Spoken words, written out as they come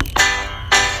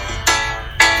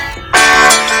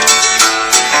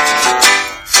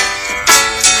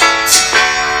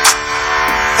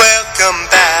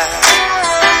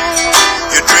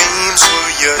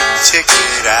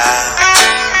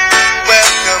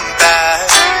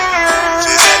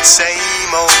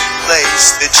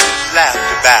place that you laughed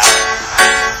about.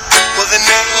 Well, the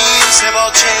names have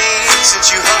all changed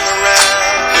since you hung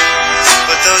around,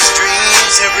 but those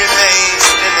dreams have remained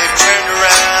and they've turned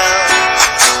around.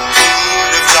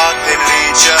 Who'd have thought they'd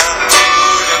lead ya?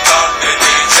 Who'd have thought they'd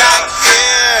lead ya? Back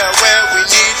here where we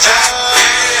need ya. Back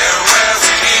here where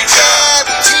we need ya. Yeah,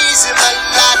 we tease him a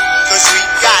lot, 'cause we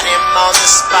got him on the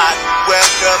spot.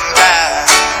 Welcome back.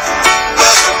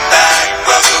 Welcome back.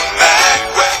 Welcome back.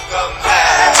 Welcome back.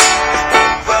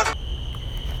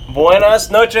 Buenas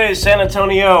noches, San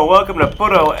Antonio. Welcome to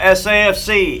Puro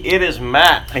SAFC. It is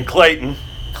Matt. And Clayton.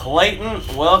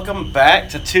 Clayton, welcome back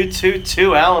to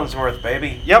 222 Allensworth,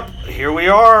 baby. Yep, here we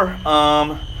are.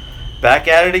 Back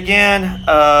at it again.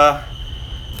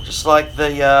 Just like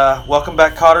the Welcome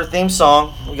Back Cotter theme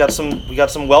song. We got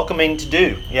some welcoming to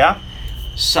do. Yeah?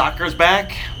 Soccer's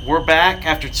back. We're back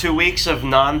after 2 weeks of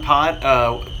non-pod,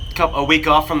 a week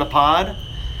off from the pod.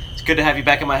 It's good to have you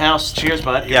back at my house. Cheers,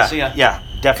 bud. Good to see ya. Yeah,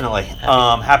 definitely.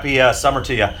 Happy summer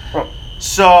to you. Oh.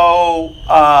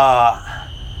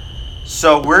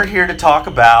 So we're here to talk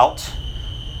about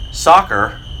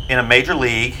soccer in a major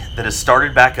league that has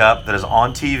started back up, that is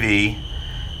on TV,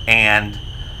 and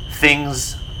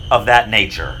things of that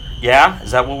nature. Yeah,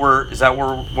 is that what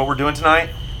we're doing tonight?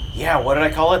 Yeah, what did I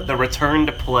call it? The return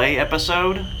to play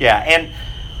episode? Yeah, and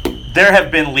there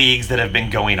have been leagues that have been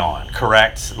going on,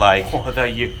 correct? Like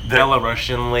the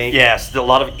Belarusian league. Yes, a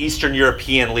lot of Eastern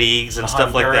European leagues and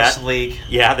stuff like Honduras that. league.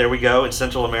 Yeah, there we go, in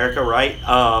Central America, right?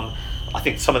 I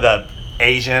think some of the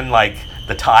Asian, like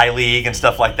the Thai league and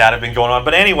stuff like that have been going on.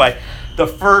 But anyway, the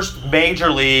first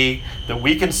major league that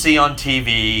we can see on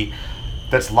TV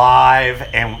that's live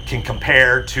and can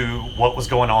compare to what was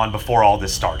going on before all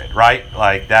this started, right?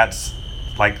 Like that's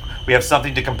like we have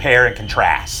something to compare and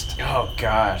contrast. Oh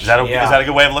gosh. Is that a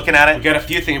good way of looking at it? We got a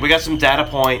few things. We got some data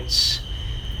points.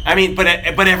 I mean, but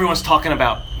everyone's talking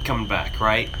about coming back,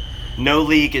 right? No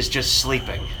league is just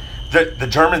sleeping. The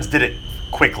Germans did it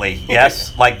quickly,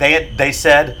 yes. Like they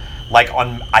said, like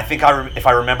on if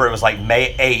I remember, it was like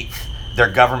May 8th. Their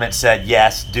government said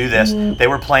yes, do this. Mm-hmm. They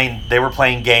were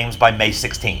playing games by May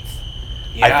 16th.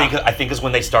 Yeah. I think is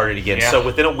when they started again. Yeah. So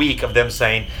within a week of them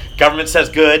saying, government says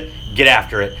good, get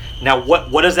after it. Now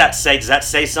what does that say? Does that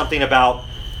say something about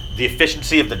the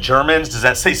efficiency of the Germans? Does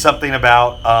that say something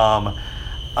about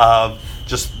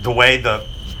just the way that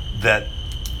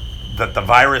the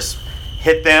virus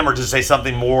hit them, or does it say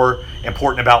something more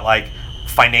important about like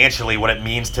financially what it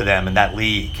means to them in that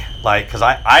league? Like, because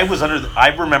I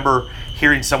remember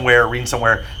reading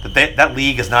somewhere that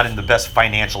league is not in the best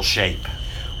financial shape.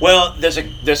 Well,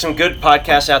 there's some good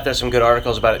podcasts out there, some good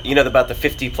articles about it. You know about the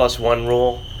 50+1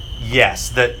 rule? Yes,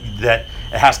 that it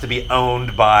has to be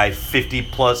owned by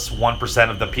 50+1%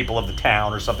 of the people of the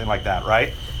town or something like that,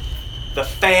 right? The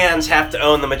fans have to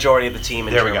own the majority of the team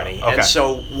in Germany. There we go. Okay. And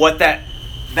so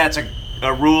that's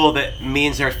a rule that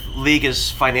means their league is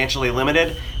financially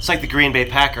limited. It's like the Green Bay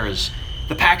Packers.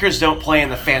 The Packers don't play in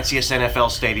the fanciest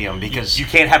NFL stadium because you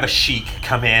can't have a sheik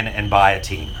come in and buy a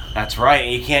team. That's right.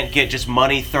 You can't get just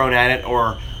money thrown at it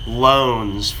or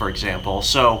loans, for example.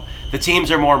 So the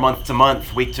teams are more month to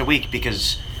month, week to week,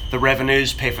 because the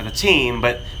revenues pay for the team,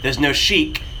 but there's no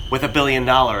sheik with $1 billion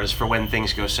for when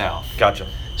things go south. Gotcha.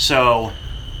 So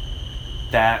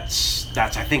that's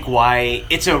I think why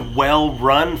it's a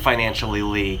well-run financially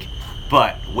league,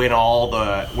 but when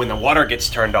the water gets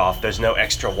turned off, there's no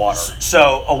extra water.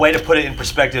 So a way to put it in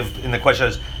perspective in the question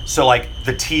is, so like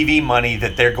the TV money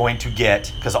that they're going to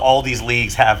get, because all these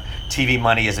leagues have TV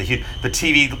money the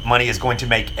TV money is going to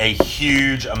make a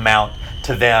huge amount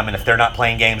to them, and if they're not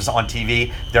playing games on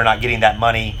TV, they're not getting that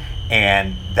money,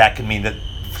 and that could mean that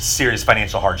serious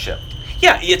financial hardship.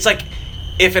 Yeah, it's like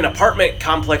if an apartment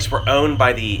complex were owned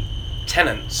by the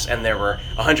tenants and there were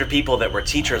 100 people that were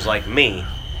teachers like me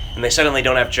and they suddenly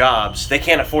don't have jobs, they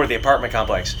can't afford the apartment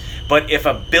complex. But if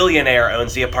a billionaire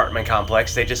owns the apartment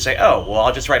complex, they just say, oh, well,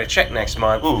 I'll just write a check next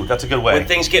month. Ooh, that's a good way. When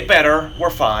things get better, we're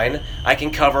fine. I can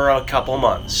cover a couple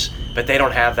months. But they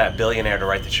don't have that billionaire to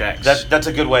write the checks. That's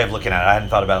a good way of looking at it. I hadn't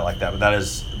thought about it like that, but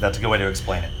that's a good way to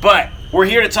explain it. But we're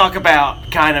here to talk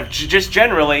about kind of just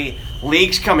generally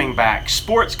leagues coming back,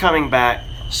 sports coming back,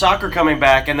 soccer coming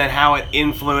back, and then how it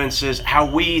influences how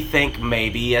we think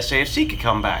maybe SAFC could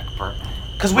come back.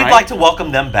 Because we'd like to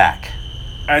welcome them back.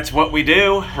 That's what we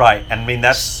do. Right. I mean,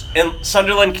 that's... And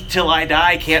Sunderland, till I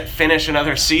die, can't finish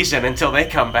another season until they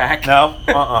come back. No.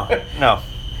 No.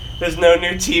 There's no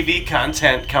new TV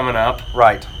content coming up.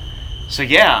 Right. So,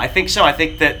 yeah, I think so. I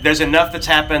think that there's enough that's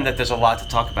happened that there's a lot to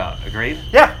talk about. Agreed?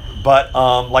 Yeah. But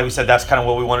like we said, that's kind of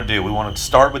what we want to do. We want to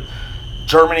start with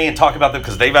Germany and talk about them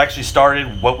because they've actually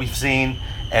started what we've seen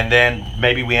and then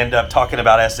maybe we end up talking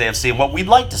about SAFC and what we'd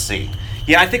like to see.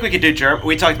 Yeah, I think we could do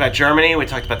we talked about Germany, we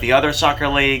talked about the other soccer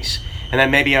leagues, and then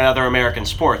maybe other American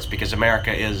sports, because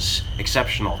America is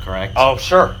exceptional, correct? Oh,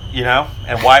 sure.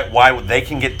 And why they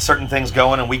can get certain things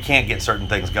going and we can't get certain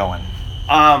things going.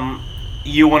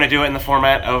 You want to do it in the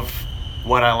format of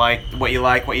what I like, what you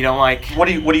don't like? What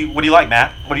do you like,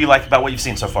 Matt? What do you like about what you've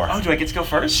seen so far? Oh, do I get to go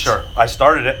first? Sure. I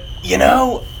started it.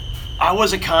 I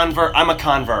was a convert. I'm a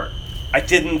convert. I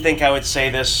didn't think I would say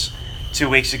this 2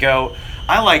 weeks ago.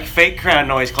 I like fake crowd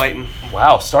noise, Clayton.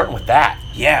 Wow, starting with that.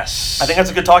 Yes. I think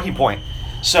that's a good talking point.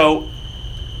 So,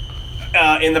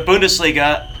 in the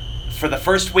Bundesliga, for the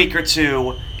first week or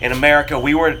two in America,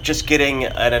 we were just getting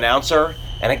an announcer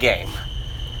and a game.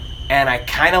 And I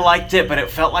kind of liked it, but it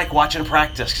felt like watching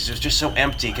practice because it was just so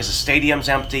empty, because the stadium's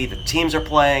empty, the teams are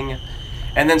playing.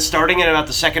 And then starting in about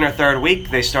the second or third week,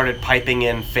 they started piping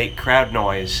in fake crowd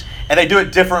noise. And they do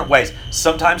it different ways.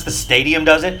 Sometimes the stadium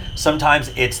does it.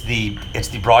 Sometimes it's the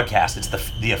broadcast. It's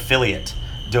the affiliate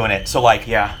doing it. So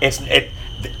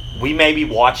we may be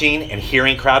watching and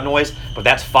hearing crowd noise, but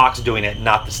that's Fox doing it,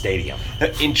 not the stadium.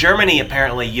 In Germany,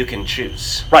 apparently, you can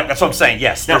choose. Right, that's what I'm saying.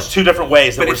 Yes, there's two different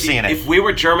ways that we're seeing it. If we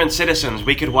were German citizens,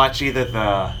 we could watch either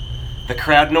the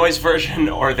crowd noise version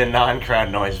or the non-crowd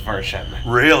noise version.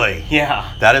 Really?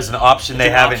 Yeah. That is an option they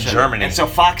have in Germany. And so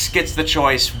Fox gets the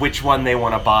choice which one they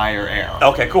want to buy or air.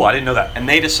 Okay, cool. I didn't know that. And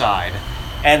they decide.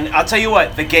 And I'll tell you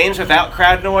what, the games without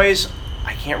crowd noise,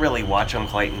 I can't really watch them,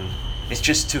 Clayton. It's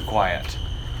just too quiet.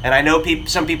 And I know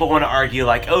some people want to argue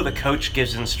like, oh, the coach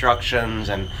gives instructions,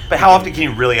 but how often can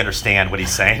you really understand what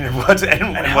he's saying?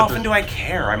 And how often do I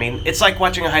care? I mean, it's like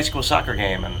watching a high school soccer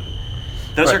game, and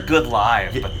those are good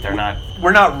live, but they're not.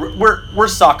 We're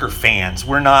soccer fans.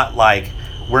 We're not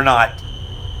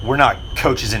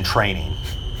coaches in training.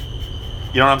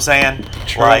 You know what I'm saying?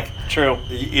 True. True.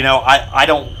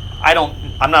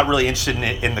 I'm not really interested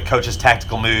in the coach's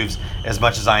tactical moves as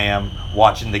much as I am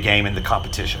watching the game and the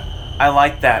competition. I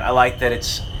like that. I like that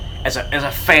it's as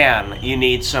a fan, you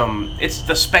need it's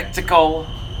the spectacle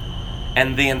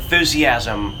and the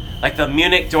enthusiasm. Like the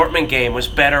Munich Dortmund game was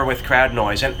better with crowd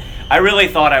noise, and I really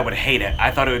thought I would hate it.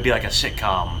 I thought it would be like a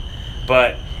sitcom.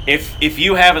 But if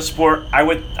you have a sport, I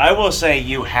will say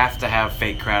you have to have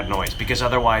fake crowd noise, because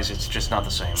otherwise it's just not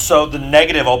the same. So the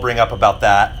negative I'll bring up about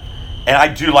that, and I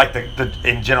do like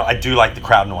in general, I do like the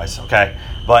crowd noise, okay?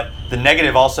 But the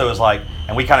negative also is like,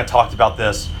 and we kind of talked about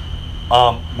this,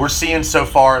 we're seeing so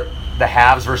far the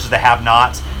haves versus the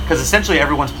have-nots, because essentially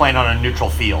everyone's playing on a neutral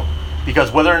field.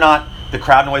 Because whether or not the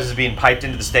crowd noise is being piped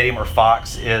into the stadium or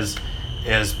Fox is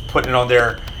putting it on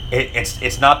there,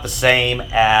 it's not the same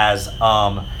as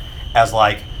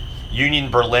like Union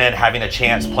Berlin having a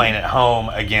chance playing at home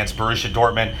against Borussia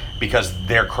Dortmund, because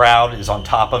their crowd is on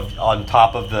top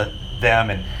of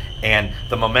them and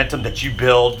the momentum that you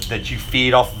build, that you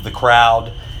feed off of the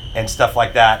crowd and stuff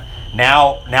like that.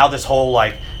 Now this whole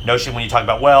like notion when you talk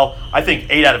about, well, I think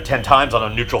 8 out of 10 times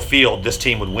on a neutral field this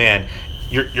team would win.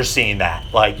 You're seeing that.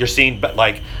 Like you're seeing,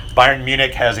 like Bayern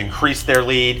Munich has increased their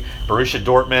lead. Borussia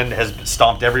Dortmund has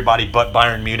stomped everybody but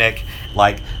Bayern Munich.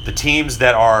 Like the teams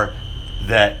that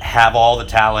have all the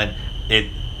talent,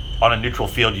 on a neutral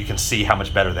field you can see how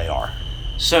much better they are.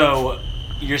 So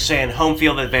you're saying home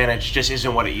field advantage just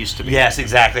isn't what it used to be. Yes,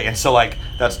 exactly. And so like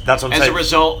that's what I'm saying. As a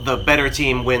result, the better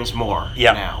team wins more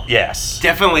now. Yes.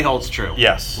 Definitely holds true.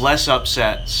 Yes. Less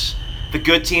upsets. The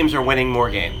good teams are winning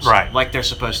more games. Right. Like they're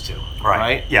supposed to.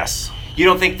 Right. Yes. You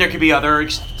don't think there could be other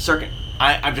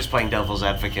I'm just playing devil's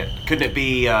advocate. Couldn't it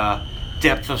be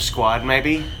depth of squad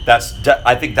maybe?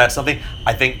 I think that's something.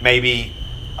 I think maybe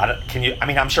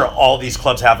I'm sure all these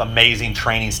clubs have amazing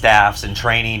training staffs and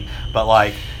training, but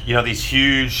like, these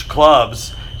huge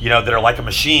clubs, that are like a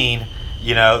machine,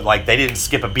 like they didn't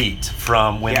skip a beat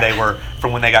from when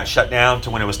they got shut down to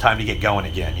when it was time to get going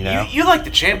again, You like the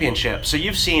championship, so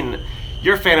you're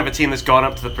a fan of a team that's gone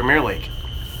up to the Premier League.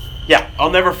 Yeah. I'll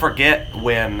never forget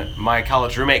when my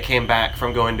college roommate came back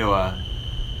from going to a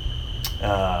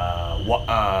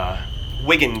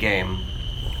Wigan game.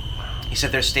 He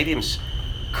said their stadium's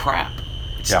crap.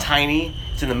 It's tiny.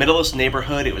 It's in the middle of this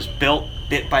neighborhood. It was built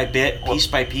bit by bit, piece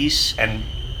by piece. And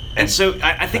so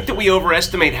I think that we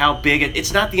overestimate how big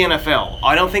it's not the NFL.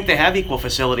 I don't think they have equal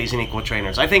facilities and equal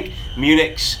trainers. I think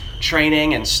Munich's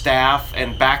training and staff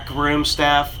and backroom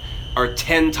staff are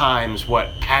 10 times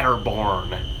what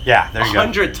Paderborn. Yeah, there you go.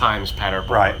 100 times Paderborn.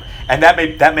 Right. And that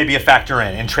may be a factor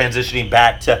in transitioning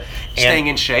back to staying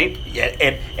in shape. Yeah,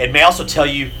 and it may also tell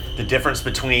you the difference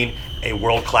between a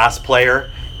world-class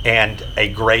player and a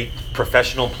great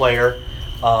professional player.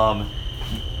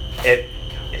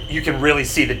 you can really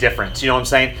see the difference. You know what I'm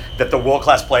saying? That the world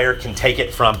class player can take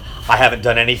it from I haven't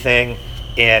done anything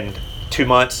in 2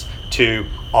 months to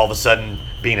all of a sudden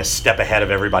being a step ahead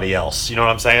of everybody else. You know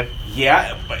what I'm saying?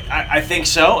 Yeah, but I think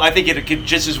so. I think it could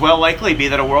just as well likely be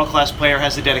that a world-class player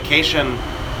has the dedication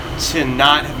to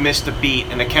not have missed a beat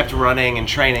and have kept running and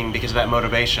training because of that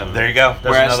motivation. There you go.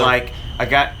 There's Whereas,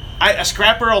 another- a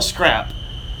scrapper will scrap,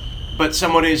 but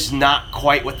someone who's not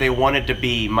quite what they wanted to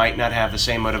be might not have the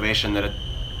same motivation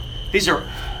these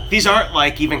aren't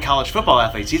like even college football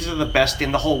athletes. These are the best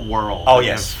in the whole world. Oh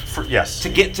yes, yes. To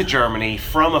get to Germany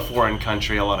from a foreign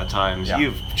country, a lot of times Yeah.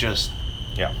 you've just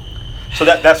Yeah. So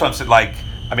that's what I'm saying. Like,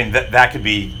 I mean, that could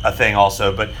be a thing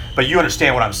also. But you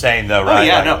understand what I'm saying, though, right? Oh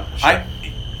yeah, Like, no. sure.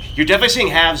 You're definitely seeing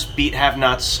haves beat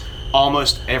have-nots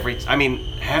almost every. I mean,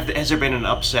 has there been an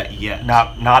upset yet?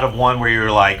 Not of one where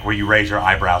you raise your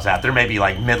eyebrows at. There may be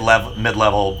like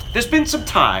mid-level. There's been some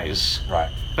ties, Right.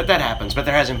 but that happens. But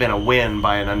there hasn't been a win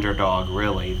by an underdog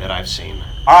really that I've seen.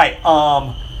 All right.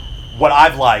 What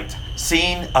I've liked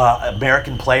seeing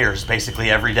American players basically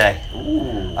every day.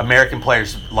 Ooh. American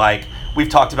players, like we've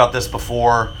talked about this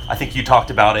before. I think you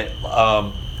talked about it.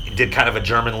 Did kind of a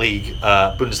German league,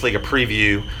 Bundesliga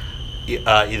preview,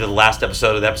 either the last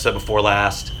episode or the episode before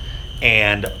last,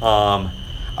 and I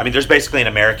mean, there's basically an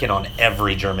American on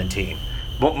every German team,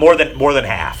 more than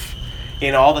half.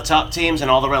 In all the top teams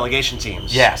and all the relegation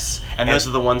teams. Yes, And those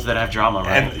are the ones that have drama,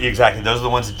 right? And exactly, those are the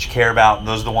ones that you care about. And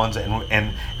those are the ones,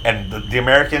 and the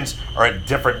Americans are at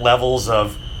different levels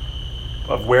of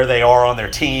where they are on their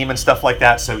team and stuff like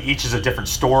that. So each is a different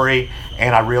story,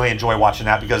 and I really enjoy watching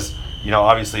that because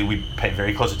obviously we pay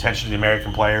very close attention to the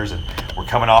American players, and we're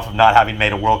coming off of not having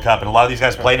made a World Cup, and a lot of these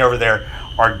guys playing over there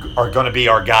are going to be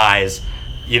our guys,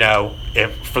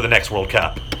 for the next World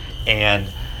Cup, and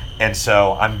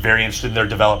so I'm very interested in their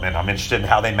development. I'm interested in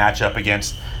how they match up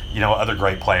against other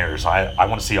great players. I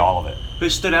want to see all of it. Who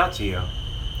stood out to you?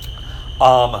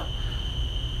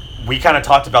 We kind of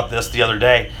talked about this the other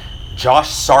day. Josh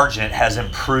Sargent has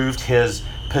improved his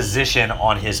position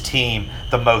on his team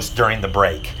the most during the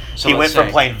break. So he let's went from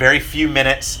say- playing very few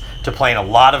minutes to playing a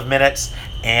lot of minutes,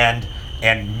 and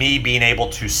me being able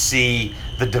to see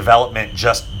the development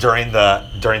just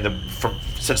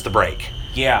since the break.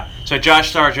 Yeah. So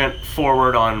Josh Sargent,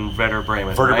 forward on Werder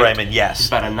Bremen. Werder right? Bremen, yes. He's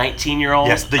about a 19-year-old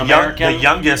Yes, the American.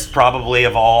 youngest probably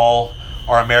of all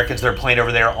are Americans that are playing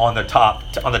over there on the top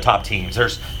teams.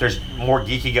 There's more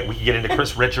geeky. We can get into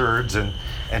Chris Richards and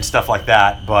stuff like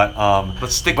that, but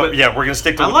Let's stick but with- yeah, we're gonna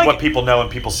stick to I like what it. people know and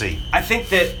people see. I think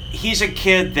that he's a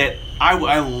kid that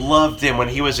I loved him when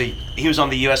he was on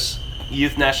the U.S.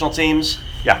 youth national teams.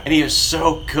 Yeah. And he was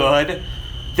so good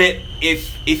that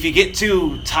if you get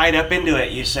too tied up into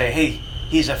it, you say, hey,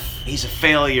 he's a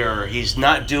failure. He's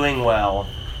not doing well.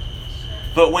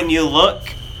 But when you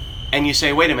look and you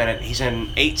say, wait a minute, he's an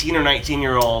 18 or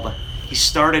 19-year-old. He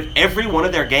started every one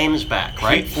of their games back,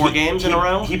 right? Four games in a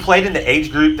row? He played in the age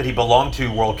group that he belonged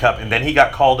to World Cup, and then he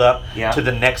got called up Yeah. to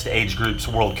the next age group's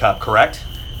World Cup, correct?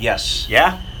 Yes.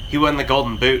 Yeah. He won the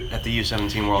Golden Boot at the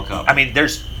U17 World Cup. I mean,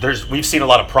 we've seen a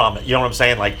lot of promise. You know what I'm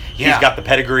saying? Like, he's Yeah. got the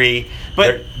pedigree.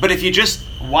 But if you just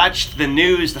watched the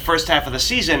news the first half of the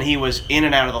season, he was in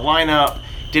and out of the lineup,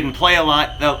 didn't play a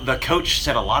lot. The coach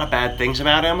said a lot of bad things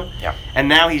about him. Yeah. And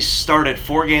now he's started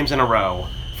 4 games in a row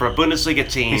for a Bundesliga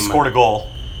team. He scored a goal.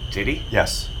 Did he?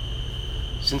 Yes.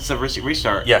 Since the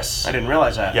restart? Yes. I didn't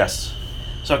realize that. Yes.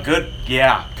 So good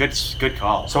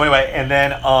call. So anyway, and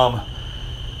then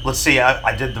let's see.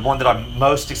 I did the one that I'm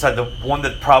most excited. The one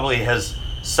that probably has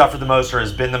suffered the most or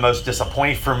has been the most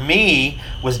disappointing for me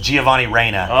was Giovanni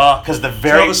Reina. Oh, because the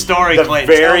tell the story,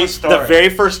 Clayton. Tell the story. the very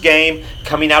first game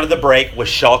coming out of the break was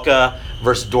Schalke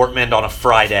versus Dortmund on a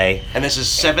Friday. And this is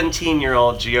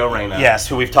 17-year-old Gio Reyna. Yes,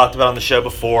 who we've talked about on the show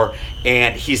before,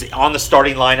 and he's on the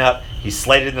starting lineup. He's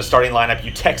slated in the starting lineup.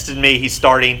 You texted me he's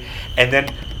starting, and then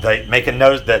they make a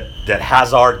note that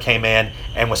Hazard came in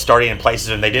and was starting in places,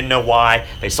 and they didn't know why.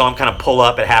 They saw him kind of pull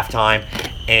up at halftime,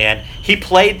 and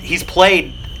he's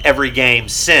played every game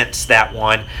since that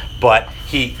one, but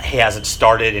he hasn't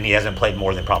started, and he hasn't played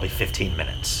more than probably 15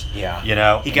 minutes. Yeah. You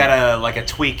know? He got a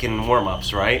tweak in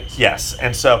warm-ups, right? Yes,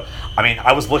 and so, I mean,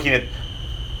 I was looking at,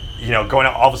 going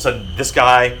out, all of a sudden, this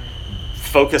guy,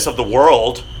 focus of the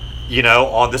world,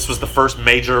 this was the first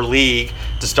major league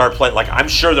to start playing. Like, I'm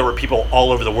sure there were people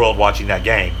all over the world watching that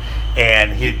game,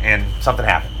 and something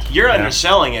happened. You're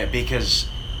underselling it because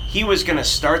he was going to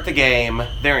start the game.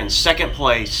 They're in second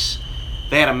place.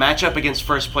 They had a matchup against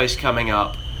first place coming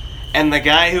up, and the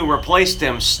guy who replaced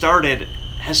him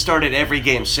has started every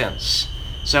game since.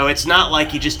 So it's not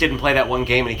like he just didn't play that one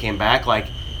game and he came back. Like,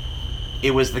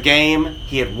 it was the game.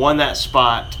 He had won that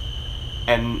spot,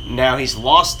 and now he's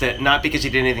lost it, not because he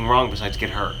did anything wrong besides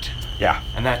get hurt. Yeah.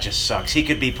 And that just sucks. He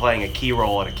could be playing a key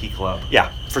role at a key club.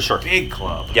 Yeah, for sure. Big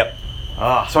club. Yep.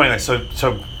 Ah. So anyway, so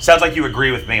sounds like you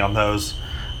agree with me on those,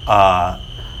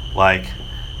 like,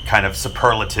 kind of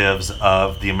superlatives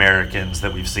of the Americans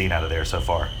that we've seen out of there so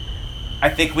far. I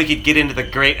think we could get into the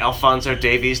great Alphonso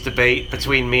Davies debate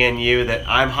between me and you that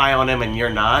I'm high on him and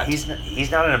you're not. He's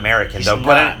not an American, He's though.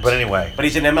 not. But anyway, But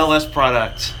he's an MLS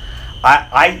product.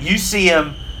 you see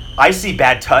him. I see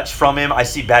bad touch from him. I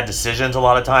see bad decisions a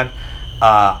lot of time.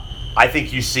 I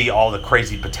think you see all the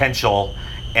crazy potential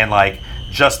and like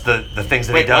just the things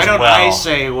that he does well. Why don't I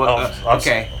say what?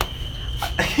 Okay.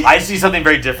 I see something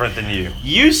very different than you.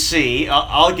 You see,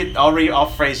 I'll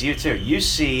phrase you too. You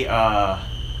see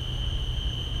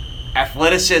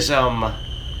athleticism,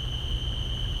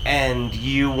 and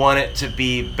you want it to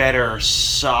be better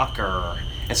soccer.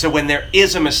 And so when there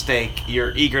is a mistake,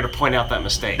 you're eager to point out that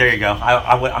mistake. There you go.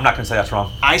 I'm not going to say that's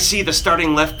wrong. I see the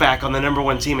starting left back on the number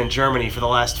 1 team in Germany for the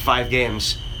last 5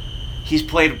 games. He's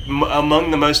played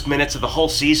among the most minutes of the whole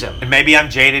season. And maybe I'm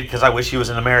jaded because I wish he was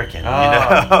an American. Oh. You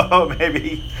know,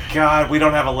 maybe. God, we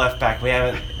don't have a left back. We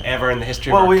haven't ever in the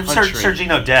history of Well, our we have country.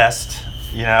 Sergino Dest.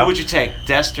 You know. Who would you take,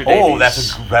 Dest or Davies?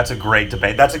 Oh, that's a great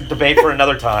debate. That's a debate for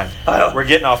another time. We're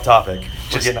getting off topic.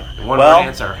 Just one word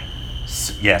answer.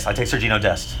 Yes, I take Sergino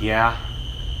Dest. Yeah.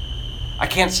 I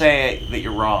can't say that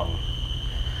you're wrong.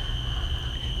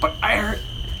 But I've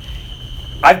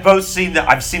seen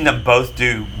them both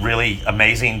do really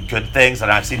amazing good things,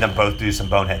 and I've seen them both do some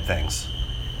bonehead things.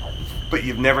 But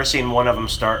you've never seen one of them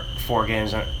start 4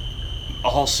 games a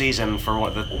whole season for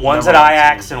what the one's at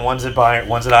Ajax team. And one's at Bayern.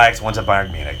 One's at Ajax. One's at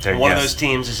Bayern Munich. One of those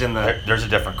teams is in the there's a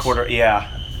difference. Quarter. Yeah,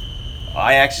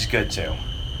 Ajax is good too.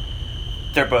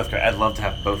 They're both great. I'd love to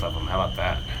have both of them. How about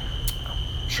that?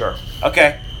 Sure.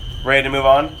 Okay, ready to move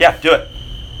on? Yeah, do it.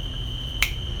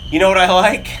 You know what I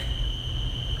like?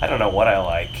 I don't know what I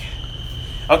like.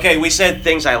 Okay, we said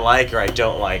things I like or I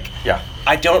don't like. Yeah.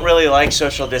 I don't really like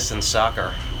social distance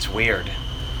soccer. It's weird.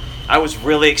 I was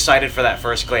really excited for that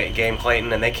first game,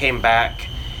 Clayton, and they came back.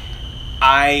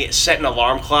 I set an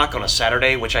alarm clock on a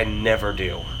Saturday, which I never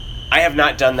do. I have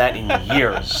not done that in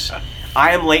years.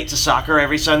 I am late to soccer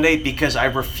every Sunday because I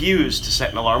refuse to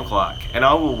set an alarm clock. And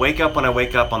I will wake up when I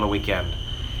wake up on the weekend.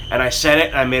 And I set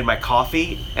it, and I made my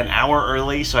coffee an hour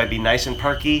early so I'd be nice and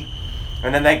perky.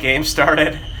 And then that game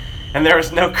started, and there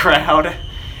was no crowd.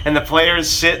 And the players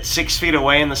sit 6 feet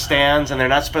away in the stands, and they're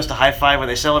not supposed to high-five when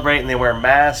they celebrate, and they wear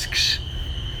masks.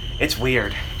 It's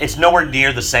weird. It's nowhere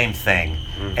near the same thing.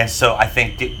 And so I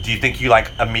think, do you think you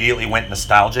like immediately went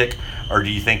nostalgic, or do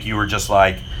you think you were just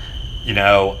like, you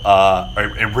know,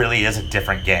 it really is a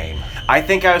different game? I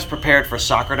think I was prepared for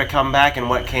soccer to come back, and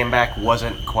what came back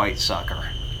wasn't quite soccer.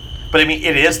 But I mean,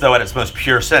 it is though at its most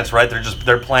pure sense, right?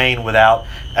 They're playing without,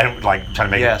 and like trying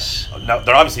to make yes. No,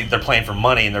 they're playing for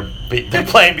money, and they're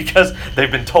playing because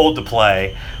they've been told to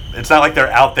play. It's not like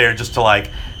they're out there just to like,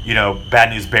 you know, Bad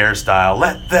News Bears style.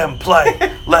 Let them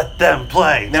play. Let them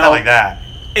play. It's not like that.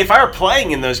 If I were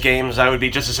playing in those games, I would be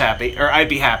just as happy, or I'd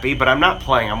be happy, but I'm not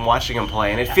playing. I'm watching them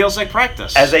play, and it feels like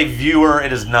practice. As a viewer,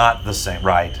 it is not the same,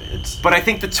 right? But I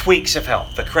think the tweaks have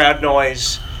helped. The crowd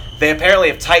noise. They apparently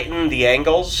have tightened the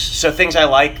angles. So things I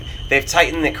like, they've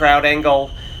tightened the crowd angle.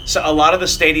 So a lot of the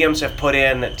stadiums have put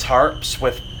in tarps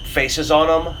with faces on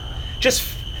them. Just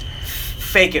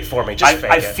fake it for me.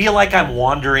 I feel like I'm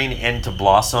wandering into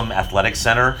Blossom Athletic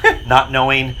Center, not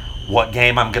knowing what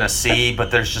game I'm going to see,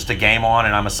 but there's just a game on,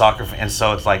 and I'm a soccer fan, and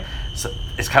so it's like,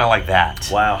 it's kind of like that.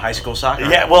 Wow, high school soccer.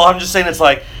 Yeah, well, I'm just saying it's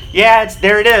like, yeah,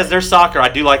 there it is. There's soccer. I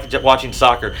do like watching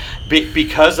soccer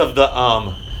because of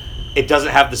the it doesn't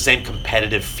have the same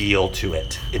competitive feel to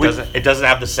it. It doesn't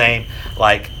have the same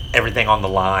like everything on the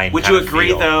line. Would you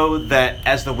agree though that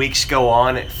as the weeks go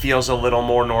on, it feels a little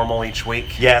more normal each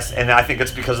week? Yes, and I think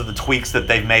it's because of the tweaks that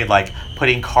they've made, like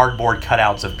putting cardboard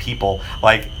cutouts of people.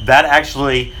 Like that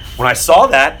actually, when I saw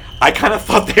that, I kind of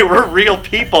thought they were real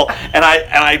people, and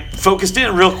I focused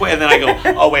in real quick, and then I go,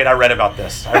 oh wait, I read about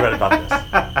this. But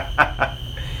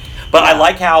I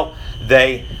like how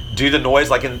they do the noise,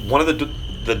 like in one of the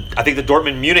I think the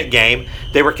Dortmund Munich game,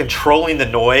 they were controlling the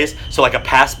noise, so like a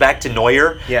pass back to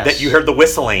Neuer, yes. that you heard the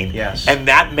whistling, yes. And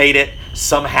that made it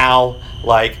somehow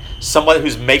like someone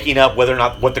who's making up whether or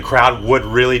not what the crowd would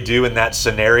really do in that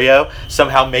scenario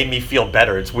somehow made me feel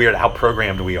better. It's weird how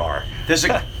programmed we are.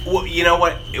 Well, you know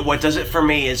what does it for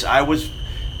me is I was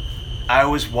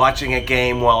watching a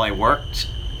game while I worked,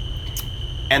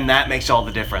 and that makes all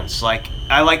the difference. Like,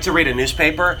 I like to read a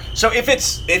newspaper, so if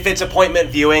it's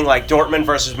appointment viewing, like Dortmund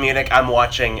versus Munich, I'm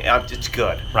watching. It's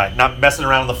good. Right, not messing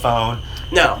around on the phone,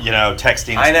 No.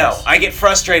 Texting. I know. I get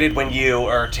frustrated when you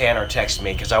or Tanner text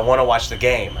me because I want to watch the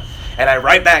game, and I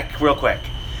write back real quick.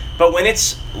 But when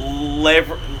it's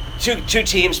two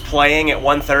teams playing at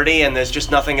 1:30 and there's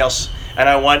just nothing else, and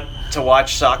I want to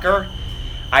watch soccer,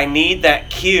 I need that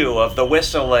cue of the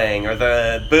whistling or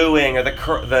the booing or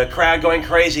the crowd going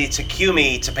crazy to cue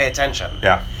me to pay attention.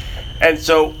 Yeah. And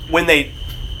so when they,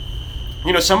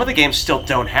 some of the games still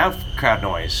don't have crowd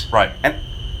noise. Right. And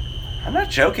I'm not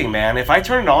joking, man. If I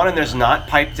turn it on and there's not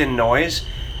piped in noise,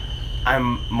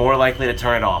 I'm more likely to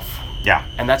turn it off. Yeah.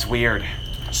 And that's weird.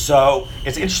 So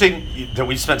it's interesting that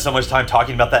we spent so much time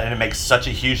talking about that, and it makes such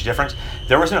a huge difference.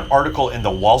 There was an article in the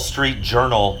Wall Street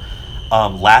Journal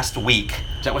last week.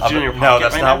 Is that what's in your pocket? No,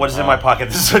 that's right not now? what is in my pocket.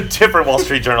 This is a different Wall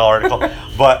Street Journal article.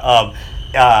 But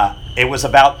it was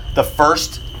about the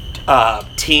first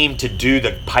team to do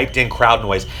the piped-in crowd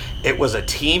noise. It was a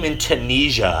team in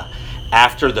Tunisia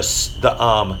after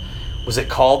the was it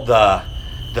called the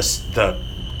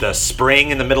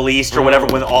spring in the Middle East or whatever,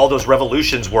 when all those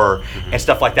revolutions were and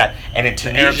stuff like that. And in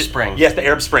Tunisia, Arab Spring. Yes, the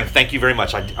Arab Spring. Thank you very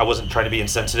much. I wasn't trying to be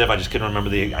insensitive. I just couldn't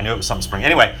remember I knew it was some spring.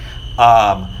 Anyway,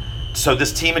 so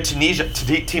this team in Tunisia,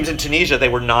 teams in Tunisia, they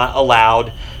were not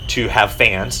allowed to have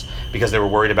fans because they were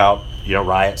worried about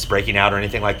riots breaking out or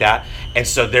anything like that. And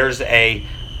so there's a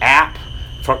app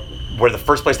where the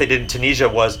first place they did in Tunisia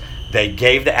was they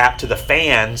gave the app to the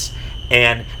fans,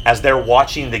 and as they're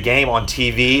watching the game on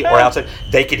TV or outside,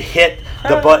 they could hit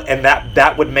the button, and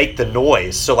that would make the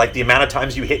noise. So like the amount of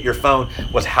times you hit your phone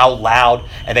was how loud,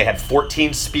 and they had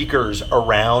 14 speakers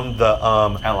around the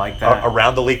I like that.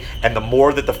 around the league, and the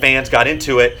more that the fans got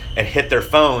into it and hit their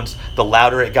phones, the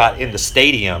louder it got in the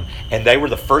stadium. And they were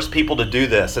the first people to do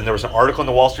this. And there was an article in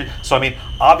the Wall Street. So I mean,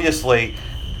 obviously,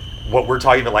 what we're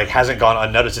talking about hasn't gone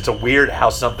unnoticed. It's a weird how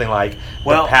something like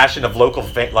the passion of local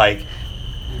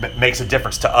makes a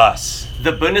difference to us.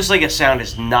 The Bundesliga sound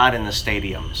is not in the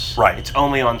stadiums. Right. It's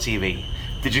only on TV.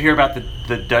 Did you hear about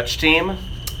the Dutch team?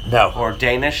 No. Or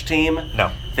Danish team?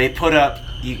 No. They put up,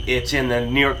 it's in the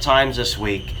New York Times this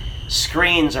week,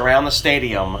 screens around the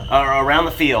stadium, or around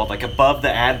the field, like above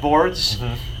the ad boards.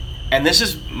 Mm-hmm. And this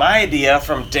is my idea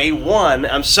from day one.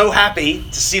 I'm so happy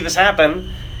to see this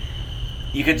happen.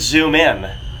 You could zoom in.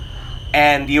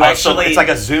 And you actually... So it's like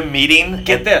a Zoom meeting?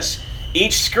 Get this.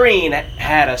 Each screen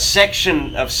had a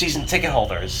section of season ticket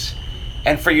holders.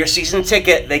 And for your season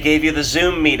ticket, they gave you the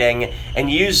Zoom meeting,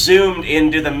 and you zoomed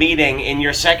into the meeting in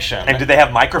your section. And did they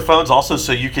have microphones also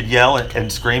so you could yell and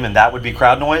scream and that would be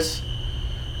crowd noise?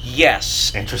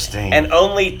 Yes. Interesting. And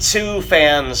only 2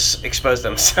 fans exposed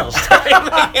themselves during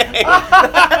the game.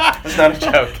 That's not a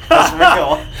joke. That's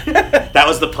real. That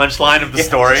was the punchline of the Yes.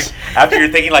 story. After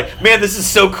you're thinking like, man, this is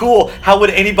so cool. How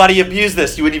would anybody abuse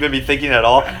this? You wouldn't even be thinking at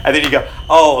all. And then you go,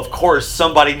 oh, of course,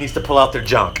 somebody needs to pull out their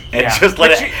junk and Yeah. just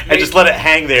let it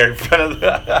hang there in front of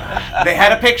the. They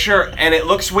had a picture, and it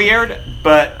looks weird,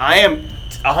 but I am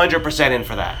 100% in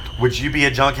for that. Would you be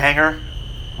a junk hanger?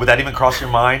 Would that even cross your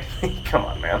mind? Come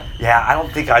on, man. Yeah, I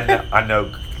don't think I know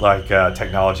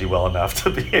technology well enough to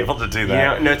be able to do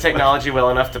that. You know technology well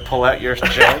enough to pull out your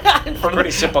junk? Pretty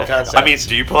simple concept. I mean,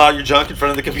 do you pull out your junk in front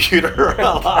of the computer?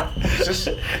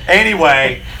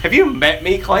 Anyway. Have you met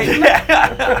me, Clayton?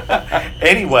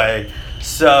 Anyway,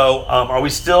 so are we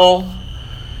still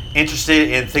interested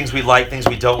in things we like, things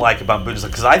we don't like about Bundesliga?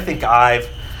 Because I think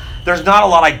there's not a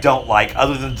lot I don't like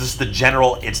other than just the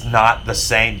general, it's not the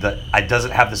same, it doesn't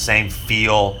have the same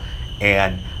feel,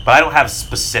 but I don't have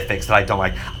specifics that I don't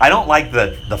like. I don't like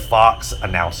the Fox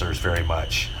announcers very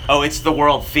much. Oh, it's the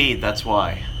world feed, that's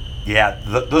why. Yeah,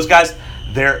 those guys,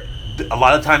 a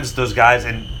lot of times those guys,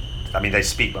 and I mean, they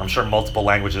speak, I'm sure, multiple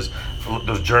languages.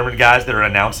 Those German guys that are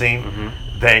announcing,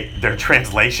 their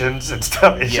translations and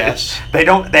stuff, they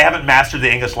haven't mastered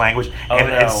the English language,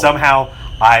 and somehow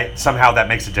that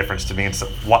makes a difference to me. And so,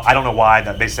 I don't know why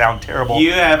that they sound terrible.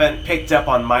 You haven't picked up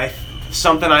on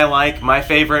something I like. My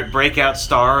favorite breakout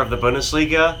star of the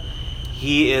Bundesliga.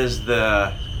 He is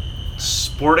the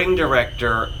sporting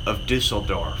director of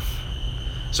Dusseldorf.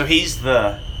 So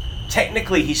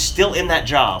technically he's still in that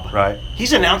job. Right.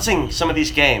 He's announcing some of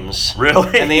these games.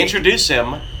 Really? And they introduce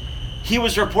him. He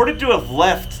was reported to have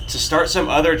left to start some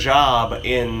other job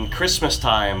in Christmas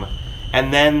time,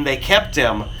 and then they kept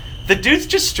him. The dude's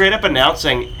just straight up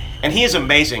announcing, and he is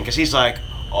amazing because he's like,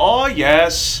 oh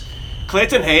yes,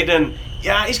 Clayton Hayden,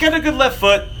 yeah, he's got a good left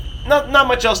foot, not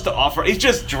much else to offer. He's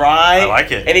just dry. I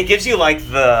like it. And he gives you like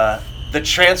the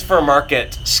transfer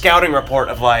market scouting report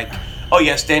of like, oh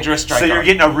yes, dangerous striker. So you're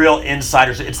getting a real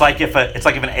insider. It's like if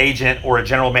an agent or a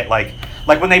general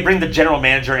like when they bring the general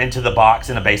manager into the box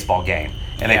in a baseball game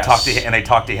and they talk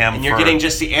to him. And you're getting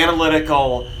just the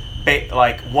analytical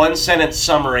like one sentence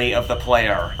summary of the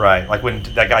player. Right, like when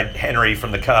that guy Henry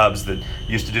from the Cubs that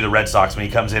used to do the Red Sox, when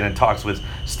he comes in and talks with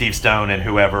Steve Stone and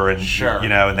whoever, and Sure.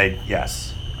 and they,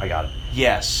 yes, I got it.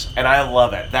 Yes, and I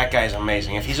love it. That guy's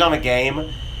amazing. If he's on a game,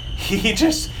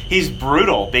 he's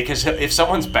brutal, because if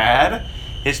someone's bad,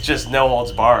 it's just no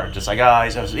holds barred. Just like,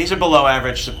 he's a below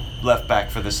average left back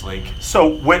for this league. So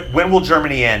when will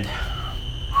Germany end?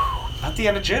 At the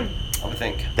end of June, I would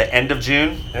think. The end of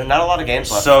June. There are not a lot of games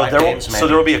left. So 5 games, maybe.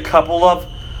 there will be a couple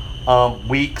of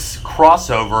weeks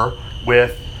crossover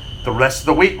with the rest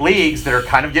of the leagues that are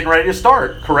kind of getting ready to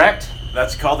start. Correct?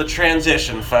 That's called the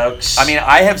transition, folks. I mean,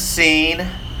 I have seen,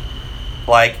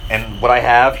 and what I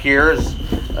have here is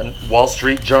a Wall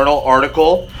Street Journal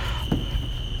article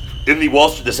in the Wall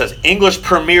Street that says English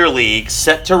Premier League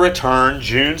set to return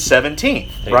June 17th,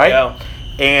 There right? you go.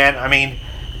 And I mean,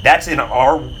 that's in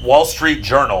our Wall Street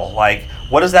Journal. Like,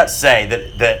 what does that say?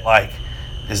 That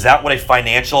is that what a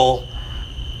financial,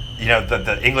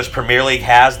 the English Premier League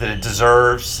has that it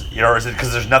deserves? Or is it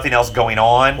because there's nothing else going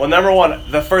on? Well, number one,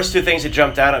 the first two things that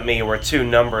jumped out at me were two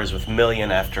numbers with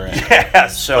million after it.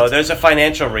 Yes. So there's a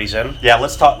financial reason. Yeah,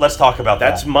 let's talk about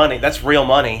That's that. money. That's real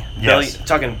money. Yes.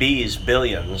 Talking B's,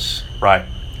 billions. Right.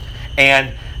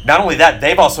 And not only that,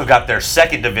 they've also got their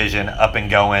second division up and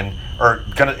going, or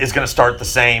is going to start the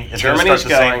same. Germany's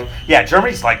going. Yeah,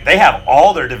 Germany's they have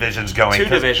all their divisions going. Two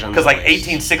divisions, Because at least.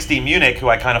 1860 Munich, who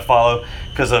I kind of follow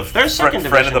because of They're second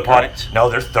friend of the division, party. correct? No,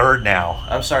 they're third now.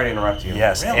 I'm sorry to interrupt you.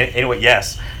 Yes. Really? Anyway,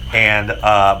 yes. And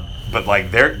but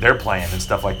they're playing and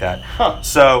stuff like that. Huh.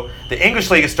 So the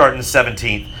English league is starting the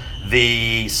 17th.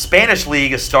 The Spanish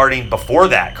league is starting before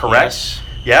that, correct? Yes.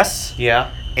 Yes?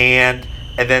 Yeah. And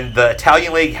then the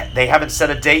Italian league, they haven't set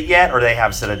a date yet, or they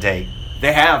have set a date?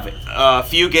 They have a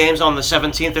few games on the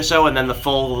 17th or so, and then the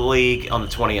full league on the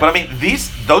 20th. But I mean,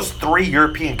 those three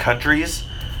European countries,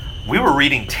 we were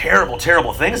reading terrible,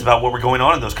 terrible things about what were going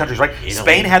on in those countries, right? Italy.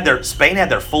 Spain had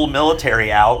their full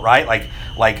military out, right? Like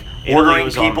Italy ordering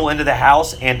was people on. into the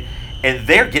house, and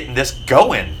they're getting this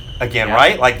going again, Yeah.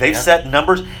 right? Like they've Yeah. set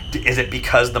numbers. Is it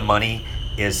because the money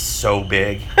is so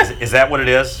big? Is that what it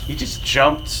is? You just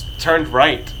turned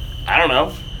right. I don't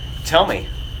know. Tell me.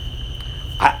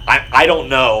 I don't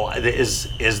know.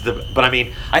 But I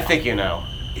mean, I think you know.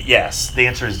 yes. The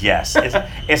answer is yes.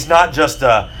 It's not just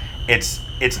the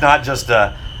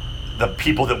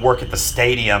people that work at the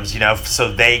stadiums,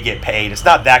 so they get paid. It's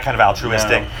not that kind of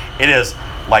altruistic. No. It is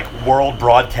like world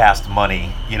broadcast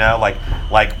money.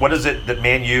 Like what is it that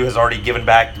Man U has already given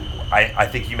back? I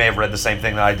think you may have read the same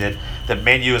thing that I did. That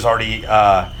Man U has already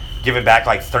given back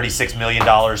like $36 million,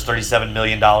 $37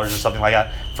 million, or something like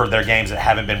that for their games that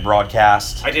haven't been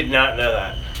broadcast. I did not know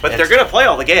that. But It's- they're going to play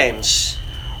all the games.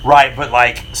 Right, but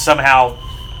somehow,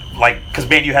 because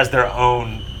Man U has their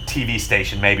own TV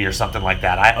station maybe or something like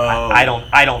that. I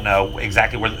don't know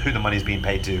exactly who the money's being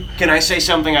paid to. Can I say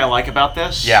something I like about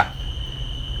this? Yeah.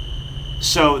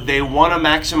 So they want to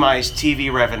maximize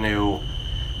TV revenue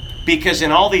because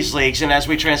in all these leagues, and as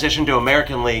we transition to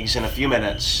American leagues in a few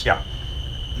minutes, Yeah.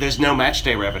 there's no match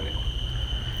day revenue.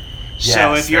 Yes,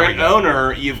 So if you're there an we go.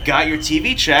 owner, you've got your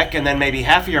TV check, and then maybe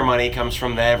half of your money comes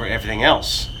from everything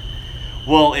else.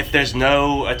 Well, if there's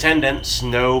no attendance,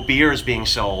 no beers being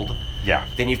sold, Yeah.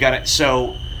 then you've got it.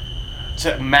 So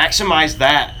to maximize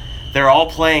that, they're all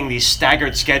playing these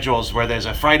staggered schedules where there's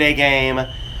a Friday game,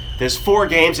 there's 4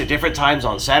 games at different times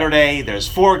on Saturday, there's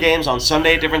 4 games on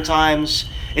Sunday at different times.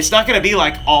 It's not going to be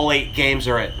like all 8 games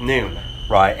are at noon.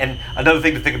 Right. And another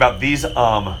thing to think about, these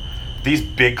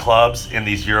big clubs on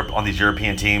these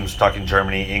European teams, talking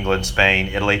Germany, England, Spain,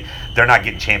 Italy, they're not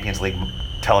getting Champions League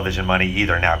television money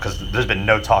either now because there's been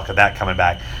no talk of that coming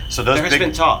back. So those There has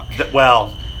been talk.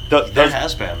 There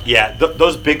has been. Yeah,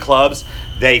 those big clubs,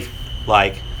 they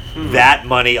that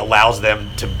money allows them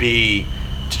to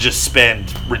just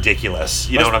spend ridiculous.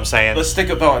 You know what I'm saying? Let's stick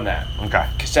a bow on that. Okay.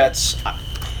 Because that's...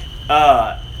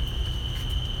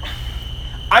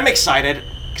 I'm excited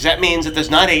because that means that there's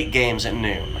not 8 games at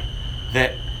noon.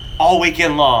 That all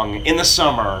weekend long in the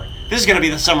summer... This is going to be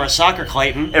the summer of soccer,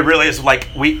 Clayton. It really is.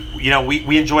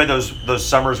 We enjoy those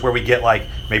summers where we get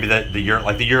maybe the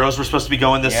Euros were supposed to be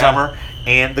going this Yeah. summer,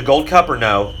 and the Gold Cup, or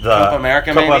no, the Copa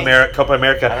America, maybe? Copa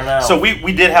America. I don't know. So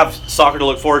we did have soccer to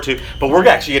look forward to, but we're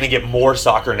actually going to get more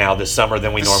soccer now this summer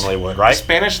than we normally would, The right?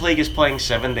 Spanish league is playing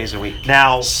 7 days a week.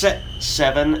 Now,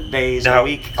 7 days Now, a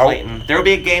week, Clayton. There will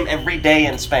be a game every day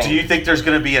in Spain. do you think there's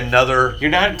going to be another? You're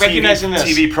not recognizing this.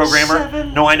 TV programmer?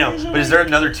 7 No, I know, days a but is there week.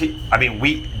 another?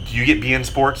 Do you get BN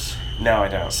Sports? No, I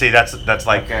don't. See, that's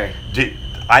like. Okay.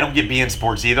 I don't get BN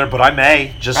Sports either, but I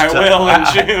may just. I will in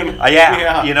June. Yeah,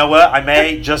 Yeah. you know what? I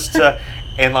may just.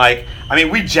 And like, I mean,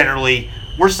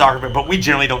 we're soccer, but we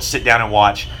generally don't sit down and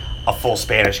watch a full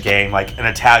Spanish game, like an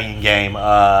Italian game.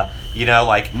 You know,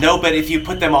 like No, but if you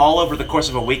put them all over the course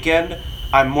of a weekend,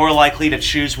 I'm more likely to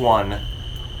choose one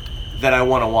that I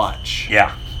want to watch.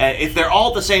 yeah, And if they're all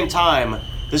at the same time,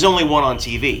 there's only one on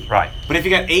TV. Right. But if you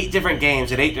got 8 different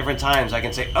games at 8 different times, I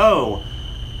can say, oh,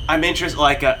 I'm interested,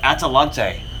 like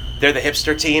Atalante. They're the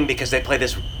hipster team because they play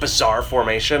this bizarre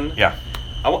formation. yeah.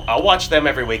 I'll watch them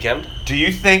every weekend. Do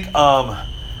you think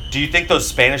those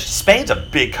Spain's a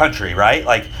big country, right?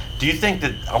 Like, do you think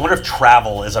that, I wonder if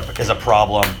travel is a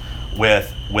problem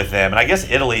with them? And I guess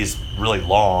Italy's really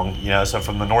long, you know, so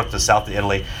from the north to south of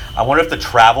Italy. I wonder if the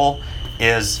travel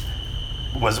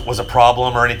was a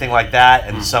problem or anything like that,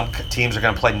 and some teams are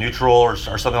going to play neutral or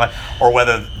something like, or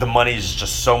whether the money is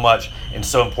just so much and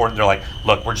so important. They're like,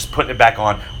 look, we're just putting it back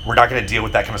on. We're not going to deal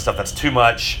with that kind of stuff. That's too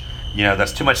much. You know,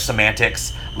 that's too much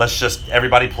semantics. Let's just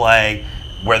everybody play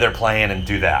where they're playing and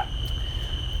do that.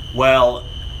 Well,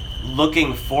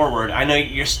 looking forward, I know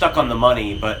you're stuck on the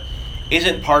money, but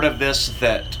isn't part of this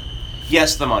that,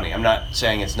 yes, the money. I'm not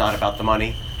saying it's not about the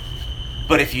money.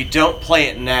 But if you don't play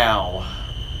it now,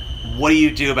 what do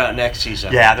you do about next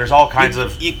season? Yeah, there's all kinds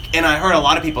of. And I heard a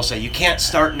lot of people say you can't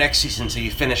start next season until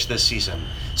you finish this season.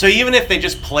 So even if they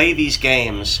just play these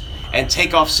games and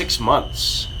take off 6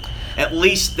 months, at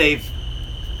least they've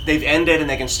ended and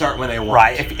they can start when they want.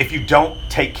 Right. If you don't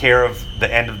take care of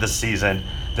the end of the season,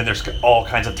 then there's all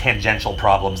kinds of tangential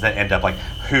problems that end up like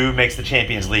who makes the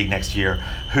Champions League next year,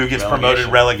 who gets promoted,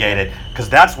 relegated, because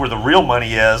that's where the real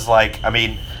money is. Like, I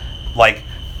mean, like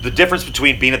the difference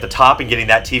between being at the top and getting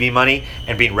that TV money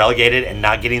and being relegated and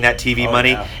not getting that TV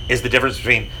money is the difference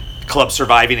between clubs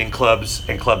surviving and clubs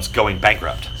going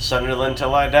bankrupt. Sunderland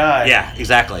till I die. Yeah,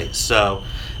 exactly. So,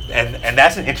 and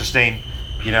that's an interesting,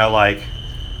 you know, like.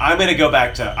 I'm going to go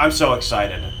back to, I'm so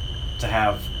excited to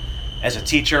have, as a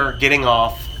teacher, getting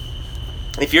off.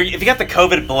 If you got the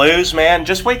COVID blues, man,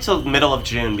 just wait till the middle of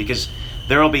June because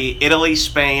there will be Italy,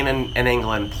 Spain, and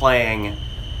England playing.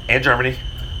 And Germany.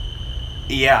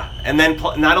 Yeah, and then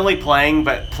not only playing,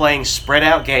 but playing spread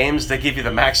out games that give you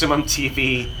the maximum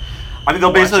TV. I mean,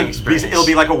 it'll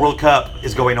be like a World Cup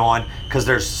is going on because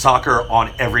there's soccer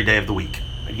on every day of the week.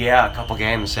 Yeah, a couple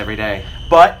games every day.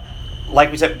 But,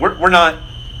 like we said, we're not,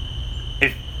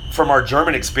 from our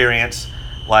German experience,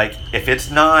 like, if it's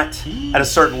not at a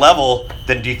certain level,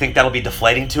 then do you think that'll be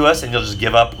deflating to us and you'll just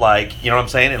give up, like, you know what I'm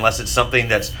saying? Unless it's something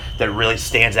that really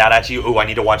stands out at you. Oh, I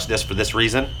need to watch this for this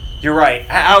reason. You're right.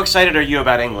 How excited are you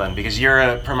about England? Because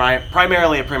you're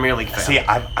primarily a Premier League fan. See,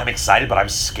 I'm excited, but I'm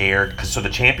scared. So the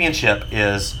championship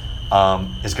is going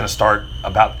to start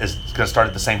at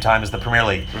the same time as the Premier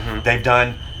League.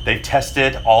 Mm-hmm. They've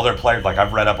tested all their players. Like,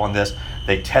 I've read up on this.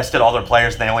 They tested all their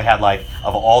players, and they only had, like,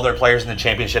 of all their players in the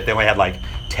championship, they only had, like,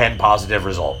 10 positive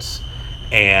results.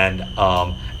 And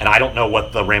I don't know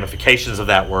what the ramifications of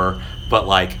that were, but,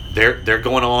 like, they're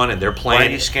going on and they're playing. Why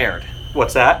are you scared?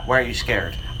 What's that? Why are you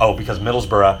scared? Oh, because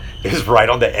Middlesbrough is right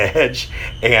on the edge,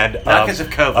 and not because of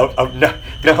COVID. Oh, no.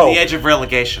 The edge of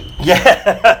relegation.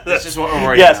 Yeah, this is what we're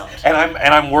worried about. Yes, and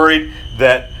I'm worried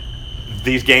that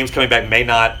these games coming back may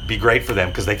not be great for them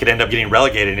because they could end up getting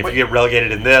relegated. And if you get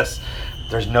relegated in this,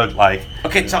 there's no, like.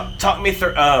 Okay, talk me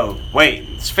through. Oh, wait,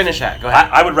 let's finish that. Go ahead.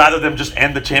 I would rather them just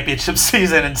end the championship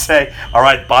season and say, all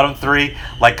right, bottom 3,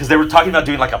 like, because they were talking about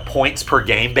doing like a points per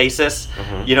game basis,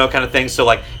 you know, kind of thing. So,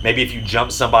 like, maybe if you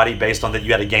jump somebody based on that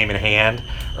you had a game in hand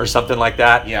or something like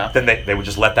that, then they would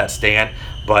just let that stand.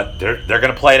 But they're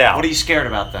going to play it out. What are you scared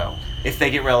about, though, if they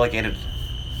get relegated?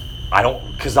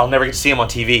 Because I'll never get to see them on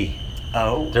TV.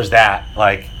 Oh. There's that,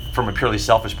 like, from a purely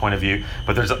selfish point of view.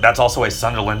 But that's also a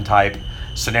Sunderland type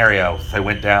scenario. They've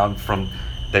been down in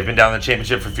the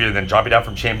championship for a few, and then dropping down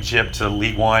from championship to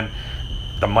League One.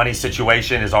 The money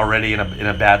situation is already in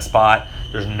a bad spot.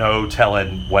 There's no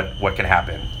telling what can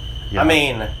happen. You know? I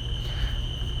mean,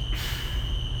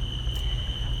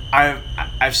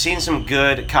 I've seen some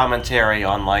good commentary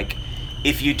on, like,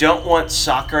 if you don't want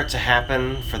soccer to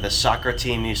happen for the soccer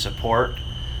team you support,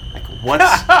 like,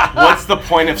 what's the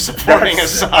point of supporting a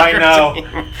soccer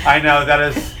team? I know that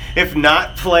is. If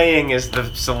not playing is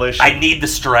the solution. I need the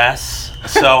stress,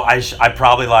 so I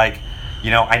probably, like,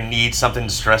 you know, I need something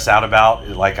to stress out about.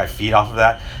 Like, I feed off of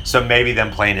that. So maybe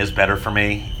them playing is better for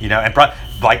me, you know. And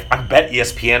like, I bet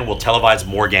ESPN will televise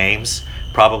more games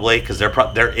probably because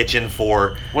they're itching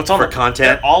for content.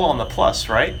 They're all on the Plus,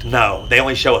 right? No, they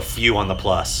only show a few on the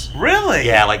Plus. Really?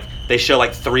 Yeah, like they show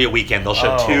like 3 a weekend. They'll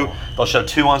show 2. They'll show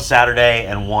 2 on Saturday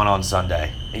and 1 on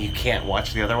Sunday. And you can't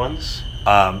watch the other ones?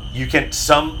 You can.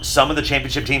 Some of the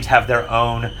championship teams have their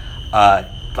own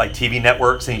like TV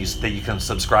networks that you can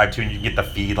subscribe to, and you can get the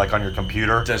feed like on your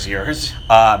computer. Does yours?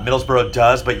 Middlesbrough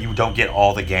does, but you don't get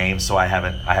all the games, so I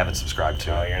haven't subscribed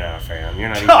to Oh, it. you're not a fan. You're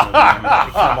not even.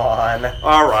 Come on.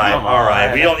 All right, Come all right.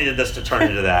 on. We don't need this to turn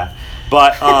into that.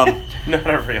 But Not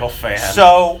a real fan.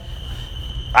 so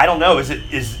I don't know.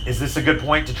 Is this a good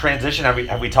point to transition?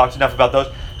 Have we talked enough about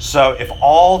those? So if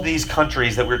all these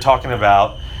countries that we're talking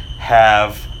about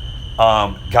have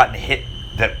gotten hit,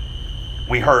 that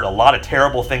we heard a lot of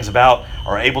terrible things about,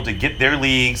 are able to get their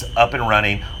leagues up and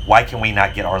running, why can we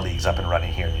not get our leagues up and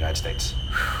running here in the United States?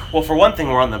 Well, for one thing,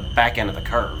 we're on the back end of the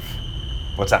curve.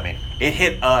 What's that mean? It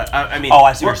hit. I mean, Oh,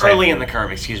 I see what we're you're saying. early in the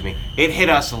curve. Excuse me. It hit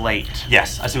us late.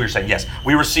 Yes, I see what you're saying. Yes,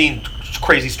 we were seeing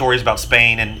crazy stories about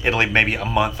Spain and Italy maybe a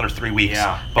month or 3 weeks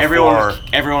before.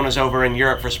 Everyone was over in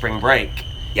Europe for spring break.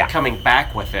 Yeah. Coming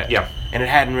back with it. Yeah. And it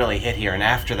hadn't really hit here. And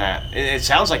after that, it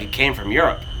sounds like it came from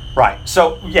Europe. Right.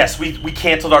 So yes, we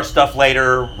canceled our stuff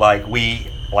later. Like we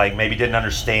maybe didn't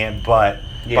understand, but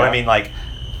Yeah. I mean like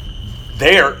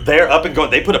they're up and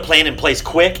going. They put a plan in place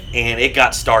quick, and it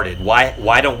got started.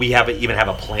 Why don't we even have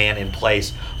a plan in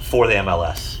place for the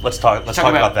MLS? Let's talk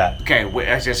about that. Okay, I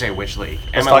was gonna say which league?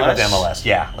 Let's talk about the MLS.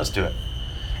 Yeah, let's do it.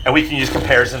 And we can use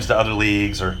comparisons to other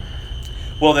leagues or.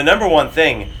 Well, the number one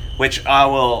thing, which I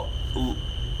will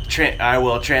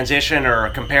transition or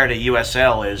compare to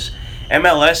USL, is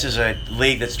MLS is a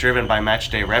league that's driven by match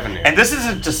day revenue. And this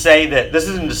isn't to say that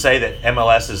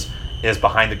MLS is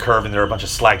behind the curve and they're a bunch of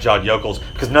slack-jawed yokels,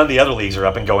 because none of the other leagues are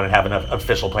up and going and have an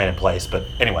official plan in place. But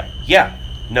anyway. Yeah,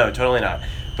 no, totally not.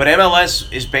 But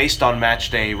MLS is based on match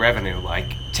day revenue,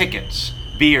 like tickets,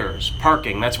 beers,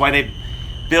 parking. That's why they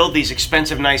build these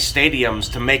expensive, nice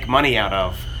stadiums to make money out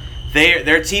of.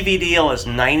 Their TV deal is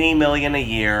 $90 million a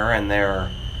year, and they're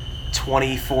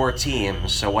 24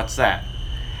 teams. So what's that?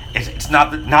 It's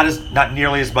not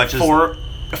nearly as much as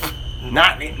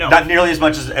not nearly as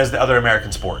much as the other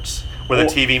American sports, where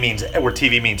TV means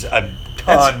a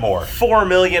ton more. $4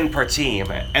 million per team,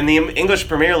 and the English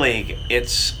Premier League,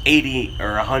 it's 80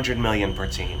 or 100 million per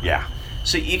team. Yeah.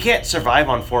 So you can't survive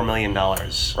on $4 million,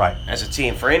 right, as a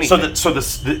team for anything. So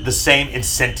the same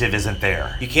incentive isn't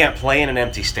there. You can't play in an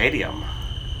empty stadium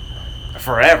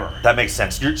forever. That makes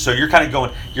sense. You're kind of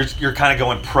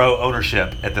going pro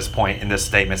ownership at this point in this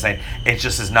statement, saying it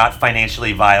just is not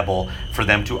financially viable for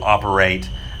them to operate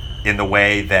in the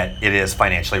way that it is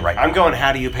financially right now. I'm going,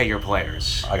 how do you pay your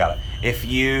players? I got it. If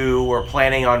you were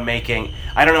planning on making,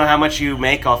 I don't know how much you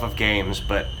make off of games,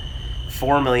 but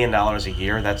 $4 million a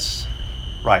year, that's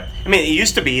right. I mean, it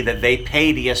used to be that they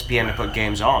paid ESPN to put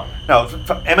games on. No,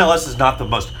 MLS is not the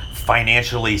most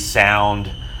financially sound,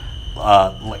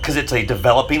 because it's a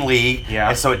developing league,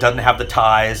 and so it doesn't have the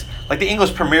ties. Like the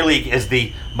English Premier League is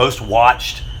the most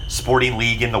watched sporting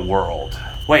league in the world.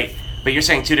 Wait, but you're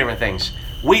saying two different things.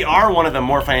 We are one of the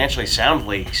more financially sound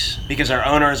leagues because our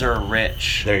owners are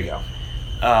rich. There you go.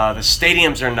 The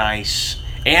stadiums are nice,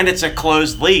 and it's a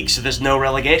closed league, so there's no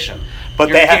relegation. But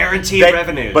You're they have guaranteed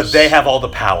revenues. But they have all the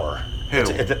power. Who?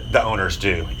 The owners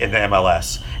do in the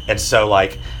MLS. And so,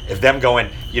 like, if them going,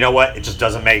 you know what, it just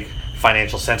doesn't make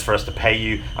financial sense for us to pay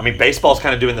you. I mean, baseball's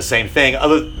kind of doing the same thing,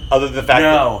 other than the fact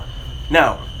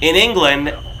No. In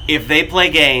England, if they play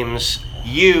games,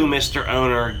 you, Mr.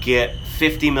 Owner, get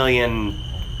 50 million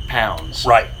pounds.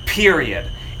 Right. Period.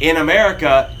 In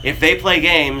America, if they play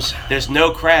games, there's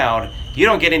no crowd, you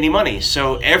don't get any money.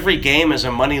 So every game is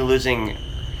a money-losing.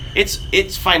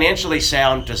 It's financially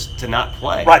sound to not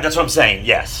play. Right, that's what I'm saying,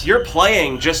 yes. You're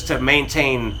playing just to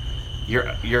maintain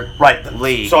your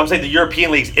league. So I'm saying the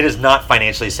European leagues, it is not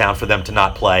financially sound for them to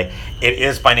not play. It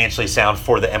is financially sound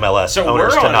for the MLS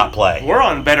owners to not play. We're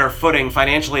on better footing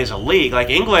financially as a league. Like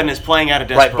England is playing out of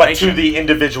desperation. Right, but to the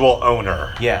individual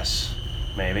owner. Yes,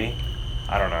 maybe.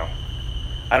 I don't know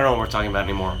what we're talking about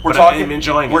anymore. I'm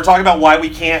enjoying it. We're talking about why we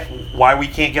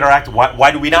can't get our act.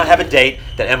 Why do we not have a date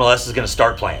that MLS is going to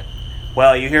start playing?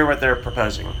 Well, you hear what they're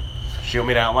proposing. Do you want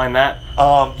me to outline that?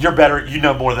 You're better. You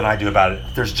know more than I do about it.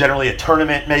 There's generally a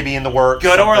tournament maybe in the works.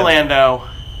 Go to Orlando,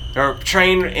 or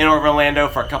train in Orlando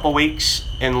for a couple weeks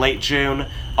in late June.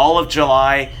 All of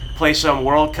July, play some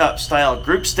World Cup style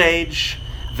group stage,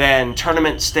 then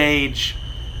tournament stage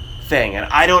thing. And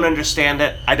I don't understand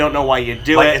it. I don't know why you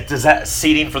do it. Does that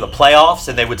seeding for the playoffs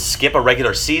and they would skip a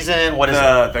regular season? What is it?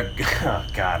 Oh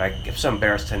God, I'm so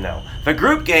embarrassed to know. The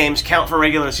group games count for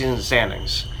regular season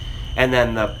standings. And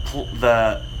then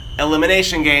the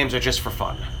elimination games are just for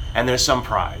fun, and there's some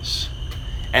prize.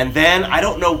 And then I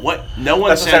don't know what no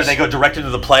one says. They go direct into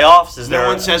the playoffs. No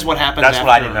one says what happens. That's after.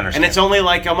 what I didn't understand. And it's only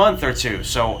like a month or two.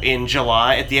 So in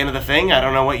July, at the end of the thing, I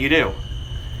don't know what you do,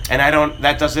 and I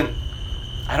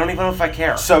I don't even know if I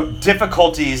care. So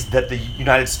difficulties that the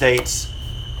United States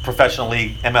Professional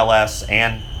League, MLS,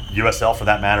 and USL for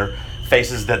that matter,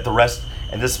 faces that the rest,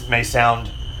 and this may sound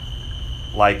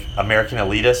like American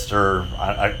elitist or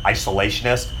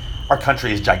isolationist, our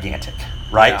country is gigantic,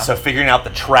 right? Yeah. So figuring out the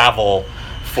travel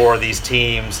for these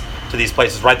teams to these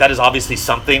places, right? That is obviously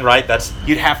something, right? That's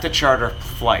You'd have to charter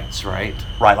flights, right?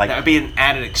 right. Like That would be an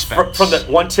added expense. from the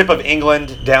one tip of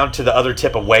England down to the other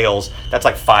tip of Wales, that's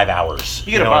like 5 hours.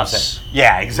 You get a know what I'm bus. saying?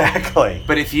 Yeah, exactly.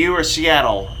 But if you are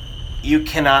Seattle, you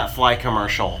cannot fly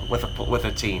commercial with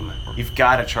a team. You've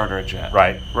got to charter a jet.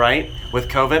 Right. Right? With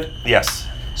COVID? Yes.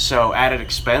 So added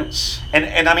expense.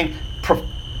 And I mean,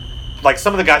 like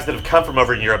some of the guys that have come from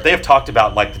over in Europe, they have talked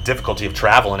about like the difficulty of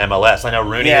travel in MLS. I know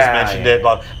Rooney has mentioned it,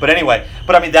 but anyway,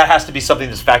 but I mean that has to be something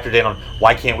that's factored in on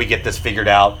why can't we get this figured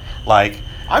out? Like,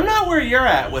 I'm not where you're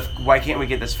at with why can't we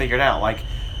get this figured out? Like,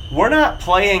 we're not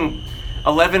playing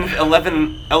 11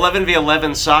 v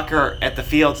 11 soccer at the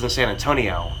fields in San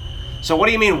Antonio. So what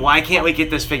do you mean, why can't we get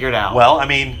this figured out? well, I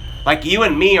mean, like, you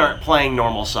and me aren't playing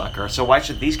normal soccer, so why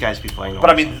should these guys be playing normal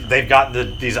but I mean they've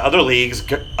gotten these other leagues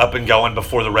up and going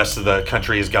before the rest of the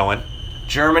country is going.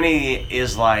 Germany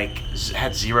is like,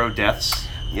 had 0 deaths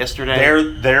yesterday.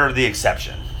 They're the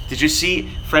exception. Did you see,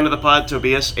 friend of the pod,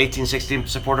 Tobias, 1816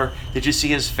 supporter, did you see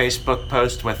his Facebook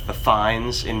post with the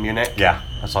fines in Munich? Yeah,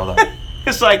 I saw that.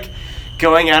 It's like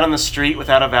going out on the street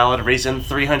without a valid reason,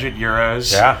 300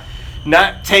 euros. Yeah.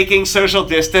 Not taking social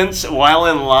distance while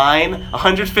in line,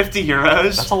 150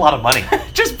 euros. That's a lot of money.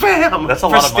 Just bam! That's a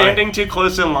for lot of money. standing too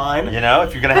close in line. You know,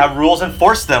 if you're going to have rules,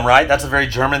 enforce them, right? That's a very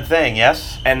German thing,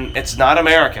 yes? And it's not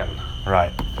American.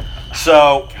 Right.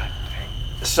 So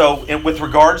with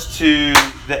regards to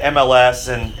the MLS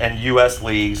and U.S.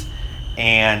 leagues,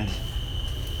 and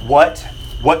what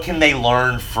can they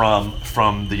learn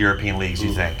from the European leagues,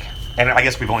 you think? And I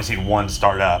guess we've only seen one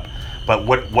start up, but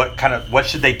what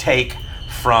should they take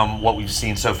from what we've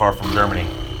seen so far from Germany?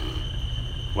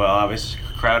 Well, obviously,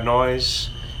 crowd noise.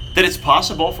 That it's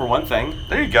possible, for one thing.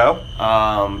 There you go.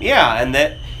 Yeah, and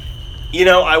that,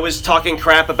 I was talking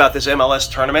crap about this MLS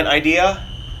tournament idea,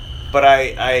 but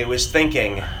I was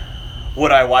thinking,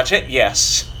 would I watch it?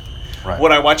 Yes. Right.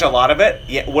 Would I watch a lot of it?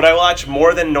 Yeah. Would I watch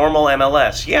more than normal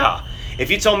MLS? Yeah.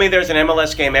 If you told me there's an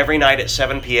MLS game every night at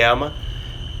 7 p.m.,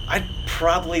 I'd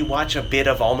probably watch a bit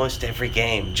of almost every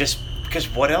game, just because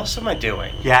what else am I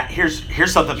doing? Yeah, here's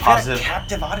something You've got a positive.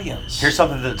 captive audience. Here's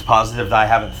something that's positive that I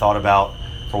haven't thought about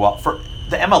for a while. For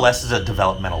the MLS is a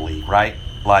developmental league, right?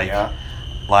 Yeah.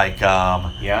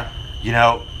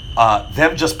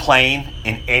 Them just playing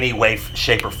in any way,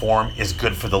 shape, or form is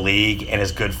good for the league and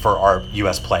is good for our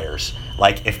U.S. players.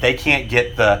 Like, if they can't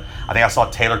get I think I saw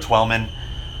Taylor Twellman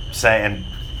say, and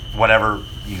whatever,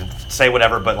 you can say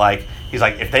whatever, but like, he's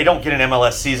like, if they don't get an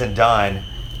MLS season done,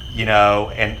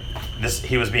 and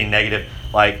he was being negative,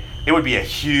 like, it would be a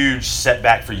huge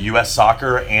setback for U.S.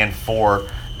 soccer and for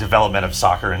development of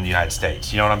soccer in the United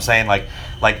States. You know what I'm saying? Like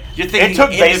You're thinking it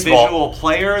took individual baseball,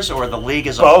 players or the league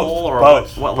as a both, whole, or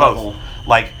both, what both. level?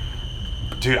 Like,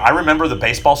 dude, I remember the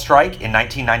baseball strike in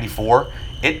 1994.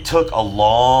 It took a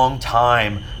long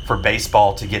time for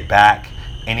baseball to get back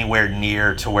anywhere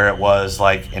near to where it was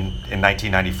like in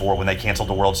 1994 when they canceled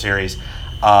the World Series.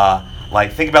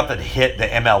 Like, think about the hit the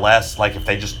MLS, like if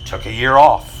they just took a year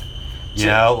off.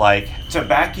 To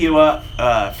back you up,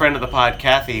 friend of the pod,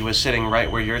 Kathy, was sitting right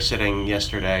where you're sitting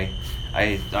yesterday.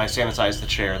 I sanitized the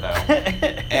chair, though.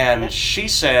 And she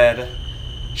said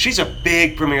she's a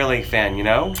big Premier League fan,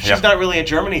 She's Yep. not really a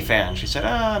Germany fan. She said,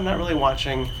 I'm not really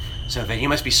watching. So you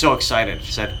must be so excited.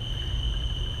 She said,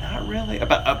 not really.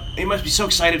 You must be so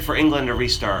excited for England to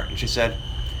restart. And she said,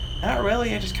 not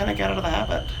really. I just kind of got out of the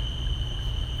habit.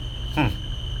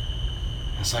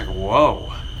 It's like,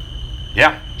 whoa.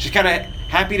 Yeah. She's kind of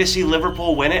happy to see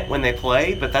Liverpool win it when they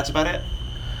play, but that's about it.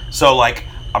 So, like,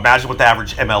 imagine what the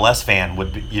average MLS fan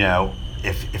would be,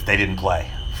 if they didn't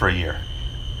play for a year.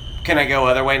 Can I go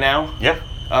other way now? Yeah.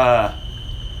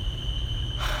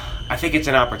 I think it's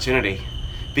an opportunity.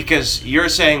 Because you're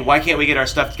saying, why can't we get our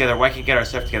stuff together? Why can't we get our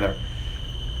stuff together?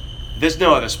 There's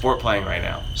no other sport playing right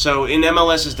now. So in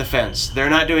MLS's defense, they're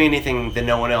not doing anything that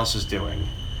no one else is doing.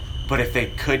 But if they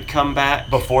could come back,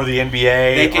 Before the NBA,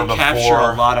 they or could before... capture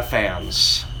a lot of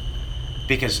fans.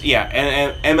 Because,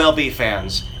 and MLB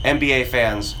fans, NBA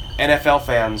fans, NFL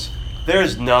fans,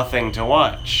 there's nothing to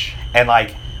watch. And,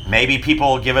 like, maybe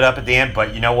people will give it up at the end,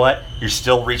 but you know what? You're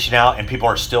still reaching out, and people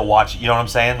are still watching. You know what I'm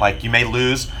saying? Like, you may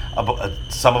lose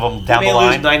some of them down the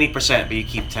line. You may lose 90%, but you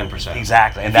keep 10%.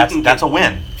 Exactly, and If you that's can a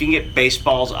win. If you can get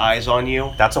baseball's eyes on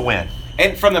you. That's a win.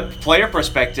 And from the player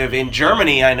perspective, in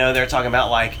Germany, I know they're talking about,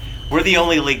 like, we're the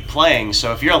only league playing.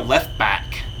 So if you're a left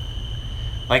back,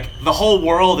 like the whole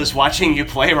world is watching you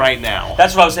play right now.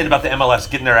 That's what I was saying about the MLS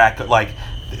getting their act like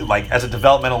as a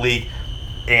developmental league,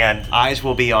 and Eyes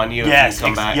will be on you yes, if you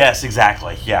come back. yes,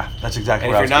 exactly. Yeah, that's exactly.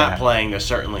 And what if you're I was not playing, they're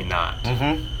certainly not.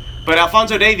 Mm-hmm. But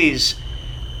Alphonso Davies,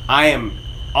 I am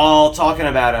all talking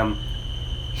about him.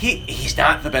 He's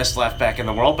not the best left back in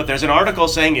the world, but there's an article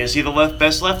saying, is he the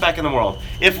best left back in the world?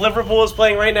 If Liverpool is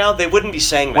playing right now, they wouldn't be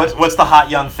saying that. What's the hot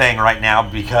young thing right now?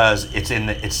 Because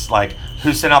it's like,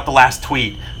 who sent out the last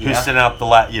tweet? Who Yeah. sent out the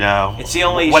It's the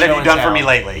only What show have you in done for town. me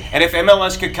lately? And if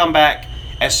MLS could come back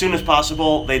as soon as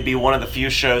possible, they'd be one of the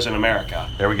few shows in America.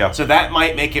 There we go. So that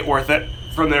might make it worth it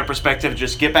from their perspective.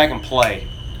 Just get back and play.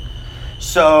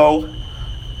 So,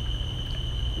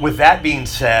 with that being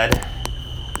said,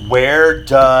 where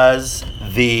does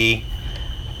the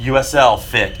USL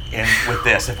fit in with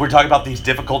this? If we're talking about these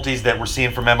difficulties that we're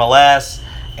seeing from MLS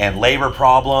and labor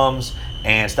problems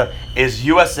and stuff, is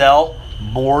USL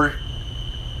more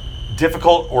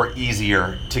difficult or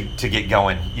easier to get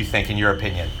going, you think, in your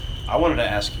opinion? I wanted to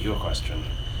ask you a question.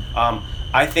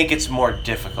 I think it's more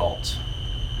difficult.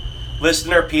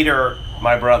 Listener Peter,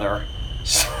 my brother,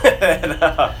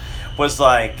 said, was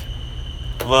like,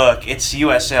 look, it's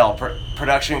USL,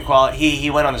 production quality. He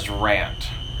went on this rant.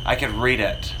 I could read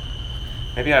it.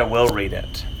 Maybe I will read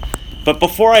it. But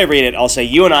before I read it, I'll say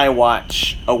you and I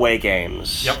watch away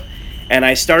games. Yep. And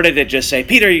I started to just say,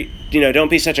 Peter, don't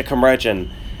be such a curmudgeon.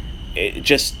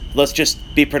 Let's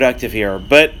just be productive here.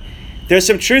 But there's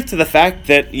some truth to the fact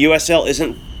that USL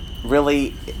isn't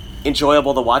really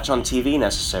enjoyable to watch on TV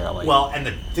necessarily. Well,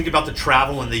 and think about the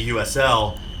travel in the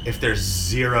USL if there's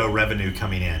zero revenue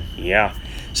coming in. Yeah.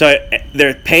 So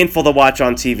they're painful to watch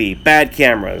on TV. Bad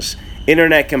cameras,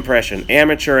 internet compression,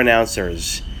 amateur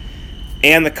announcers,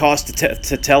 and the cost to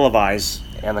televise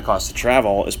and the cost to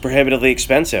travel is prohibitively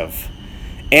expensive.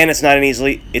 And it's not an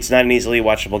easily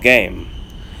watchable game.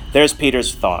 There's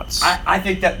Peter's thoughts. I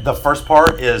think that the first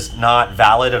part is not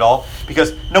valid at all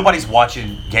because nobody's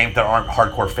watching games that aren't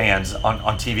hardcore fans on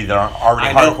TV that aren't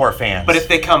already hardcore fans. But if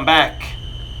they come back,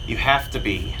 you have to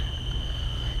be.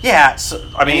 Yeah, so,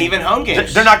 I mean, even home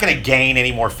games. They're not going to gain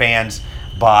any more fans,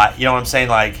 but you know what I'm saying?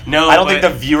 Like, no, I don't think the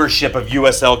viewership of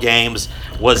USL games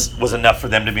was enough for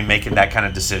them to be making that kind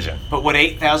of decision. But would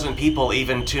 8,000 people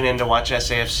even tune in to watch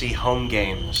SAFC home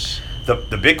games?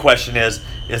 The big question is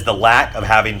the lack of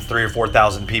having 3,000 or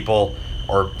 4,000 people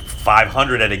or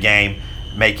 500 at a game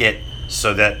make it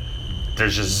so that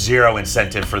there's just zero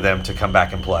incentive for them to come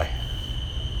back and play?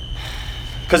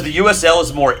 Because the USL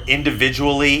is more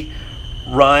individually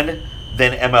run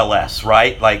than MLS,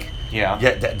 right? Like, yeah.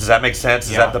 Does that make sense?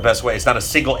 Is Yeah. that the best way? It's not a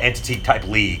single entity type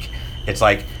league. It's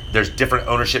like there's different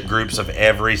ownership groups of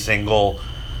every single,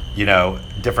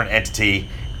 different entity,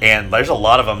 and there's a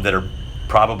lot of them that are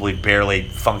probably barely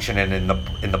functioning in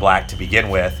the black to begin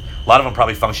with. A lot of them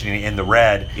probably functioning in the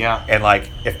red. Yeah. And like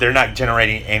if they're not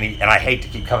generating any, and I hate to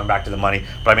keep coming back to the money,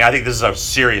 but I mean I think this is a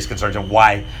serious concern on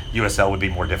why USL would be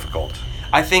more difficult.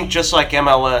 I think just like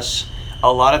MLS,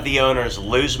 a lot of the owners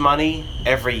lose money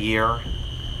every year,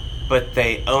 but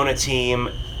they own a team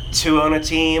to own a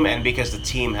team and because the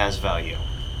team has value.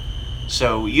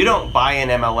 So you don't buy an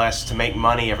MLS to make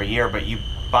money every year, but you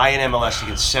buy an MLS, you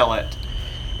can sell it.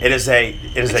 It is a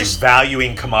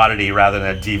valuing commodity rather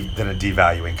than a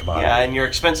devaluing commodity. Yeah, and your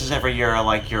expenses every year are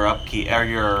like your upkeep or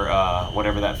your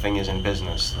whatever that thing is in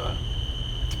business, the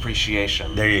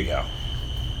depreciation. There you go.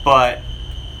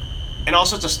 And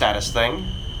also it's a status thing.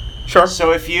 Sure.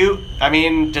 So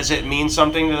does it mean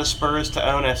something to the Spurs to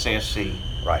own SAFC?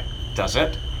 Right. Does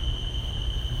it?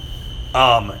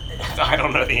 I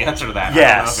don't know the answer to that.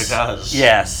 Yes. I don't know if it does.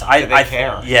 Yes. Do they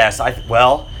care? Yes.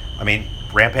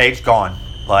 Rampage gone.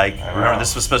 Like, I remember know.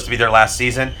 this was supposed to be their last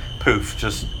season? Poof,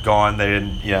 just gone. They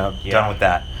didn't, done with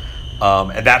that.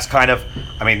 And that's kind of,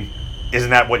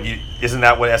 isn't that what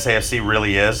SAFC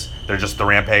really is? They're just the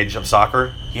Rampage of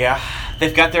soccer. Yeah,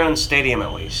 they've got their own stadium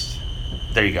at least.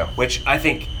 There you go. Which I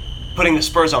think putting the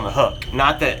Spurs on the hook.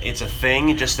 Not that it's a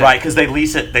thing, just that Right, because they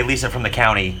lease it from the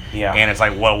county. Yeah. And it's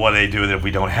like, well, what do they do if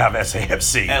we don't have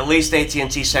SAFC? at least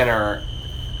AT&T Center,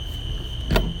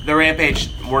 the Rampage,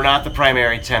 we're not the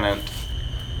primary tenant.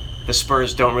 The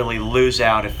Spurs don't really lose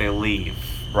out if they leave.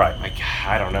 Right.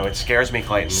 I don't know. It scares me,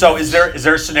 Clayton. So is there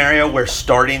a scenario where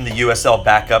starting the USL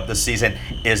back up this season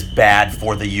is bad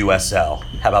for the USL?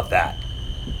 How about that?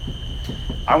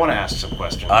 I want to ask some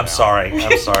questions. I'm now. sorry.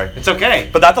 It's okay.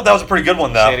 But I thought that was a pretty good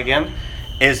one, though. Say it again.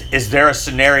 Is there a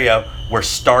scenario where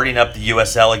starting up the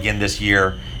USL again this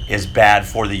year is bad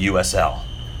for the USL?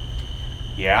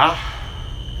 Yeah.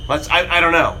 I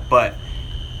don't know, but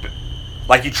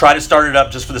Like you try to start it up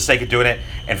just for the sake of doing it,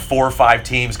 and 4 or 5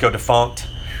 teams go defunct,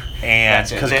 and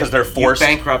That's it. because they're forced, You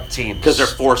bankrupt teams. because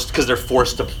they're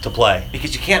forced to play.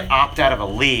 Because you can't opt out of a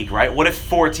league, right? What if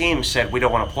 4 teams said we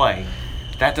don't want to play?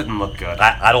 That doesn't look good.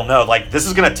 I don't know. Like this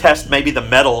is going to test maybe the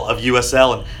mettle of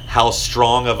USL and how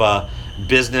strong of a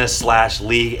business /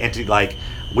 league entity. Like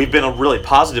we've been really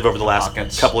positive over the last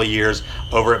Pockets. couple of years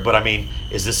over it, but I mean,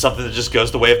 is this something that just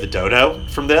goes the way of the dodo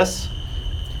from this?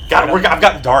 God, I've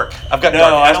gotten dark. I've gotten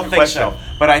dark. No, I Ask don't a think question. so.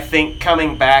 But I think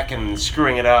coming back and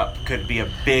screwing it up could be a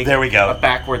big, There we go. a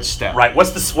backward step. Right.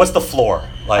 What's the floor?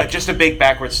 Like Just a big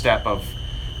backward step of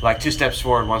like 2 steps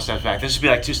forward, 1 step back. This would be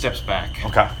like 2 steps back.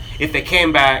 okay. If they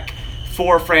came back,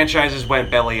 4 franchises went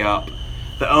belly up.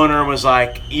 The owner was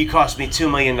like, "You cost me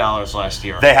 $2 million last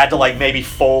year." They had to like maybe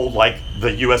fold like the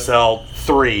USL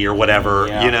 3 or whatever.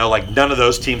 Yeah. You know, like none of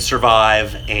those teams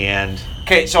survive, and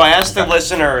Okay, so I asked the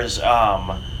listeners,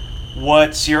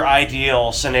 what's your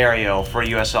ideal scenario for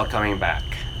USL coming back?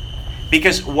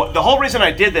 Because the whole reason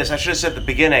I did this, I should have said at the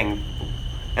beginning,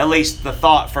 at least the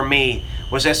thought for me,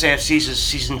 was SAFC's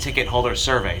season ticket holder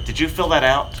survey. Did you fill that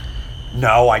out?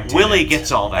 no, I didn't. Willie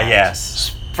gets all that.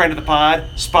 Yes. Friend of the pod,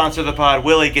 sponsor of the pod,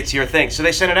 Willie gets your thing. So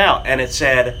they sent it out, and it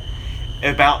said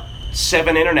about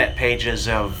 7 internet pages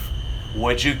of,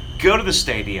 would you go to the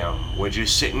stadium? Would you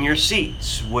sit in your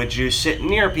seats? Would you sit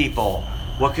near people?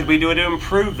 What could we do to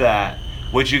improve that?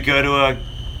 Would you go to a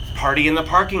party in the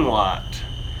parking lot?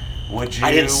 Would you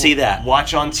I didn't see that.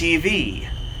 watch on TV?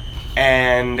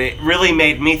 And it really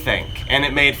made me think, and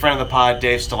it made friend of the pod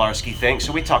Dave Stolarski think.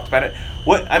 So we talked about it.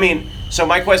 So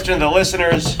my question to the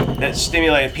listeners that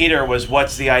stimulated Peter was,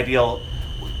 what's the ideal,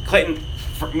 Clayton?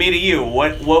 For me to you,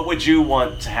 what would you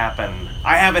want to happen?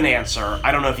 I have an answer.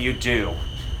 I don't know if you do.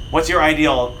 What's your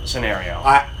ideal scenario?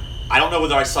 I don't know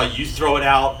whether I saw you throw it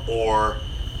out or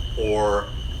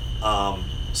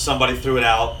somebody threw it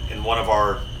out in one of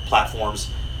our platforms.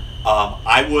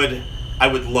 I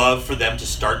would love for them to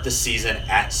start the season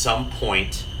at some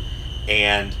point,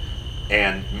 and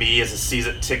me as a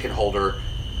season ticket holder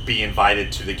be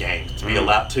invited to the game, to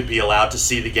be allowed to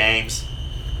see the games.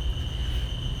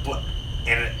 But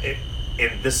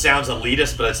and this sounds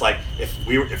elitist, but it's like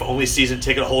if only season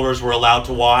ticket holders were allowed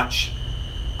to watch.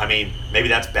 I mean, maybe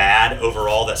that's bad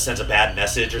overall. That sends a bad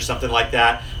message or something like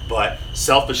that. But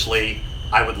selfishly,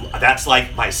 that's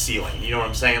like my ceiling. You know what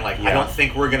I'm saying? Like, I don't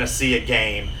think we're gonna see a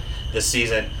game this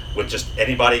season with just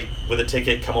anybody with a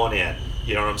ticket come on in.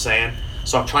 You know what I'm saying?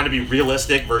 So I'm trying to be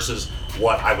realistic versus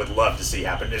what I would love to see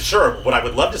happen. And sure, what I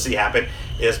would love to see happen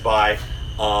is by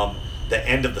the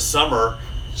end of the summer,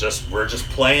 we're just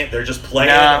playing. They're just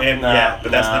playing,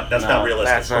 but that's not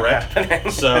realistic, that's not correct?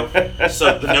 happening. So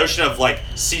the notion of like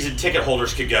season ticket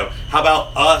holders could go. How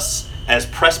about us as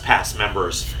press pass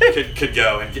members could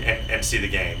go and see the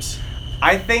games?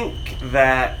 I think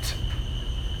that,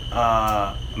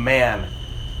 a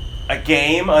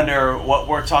game under what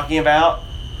we're talking about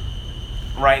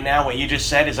right now, what you just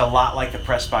said, is a lot like the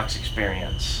press box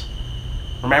experience.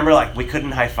 Remember, like, we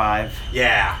couldn't high five.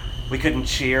 Yeah. We couldn't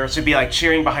cheer. So it'd be like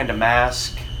cheering behind a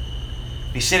mask.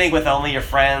 Be sitting with only your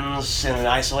friends in an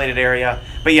isolated area.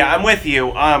 But yeah, I'm with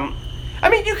you. I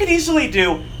mean, you could easily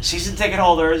do season ticket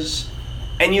holders,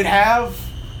 and you'd have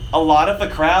a lot of the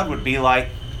crowd would be like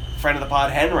friend of the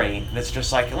pod Henry. That's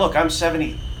just like, look, I'm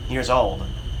 70 years old.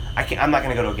 I'm not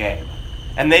going to go to a game.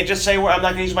 And they just say, well, I'm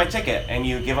not going to use my ticket. And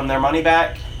you give them their money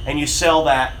back, and you sell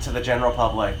that to the general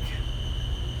public.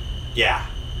 Yeah.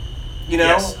 You know?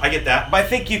 Yes, I get that. But I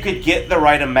think you could get the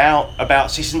right amount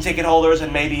about season ticket holders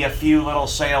and maybe a few little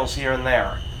sales here and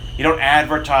there. You don't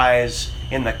advertise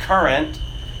in the current,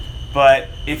 but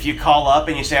if you call up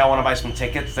and you say, I want to buy some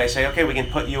tickets, they say, okay, we can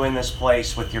put you in this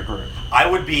place with your group. I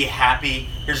would be happy.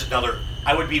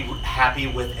 I would be happy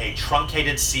with a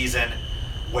truncated season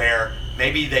where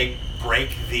maybe they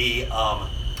break the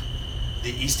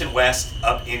East and West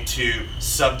up into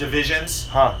subdivisions.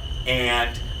 Huh.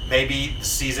 And maybe the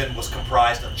season was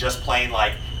comprised of just playing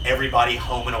like everybody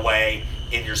home and away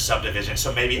in your subdivision.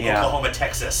 So maybe Oklahoma,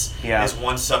 Texas is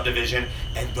one subdivision,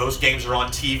 and those games are on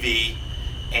TV,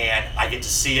 and I get to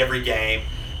see every game.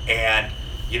 And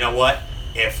you know what?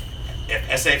 If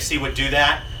SAFC would do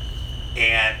that,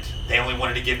 and they only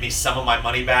wanted to give me some of my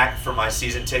money back for my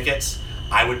season tickets,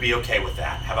 I would be okay with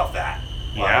that. How about that?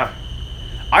 Yeah.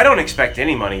 I don't expect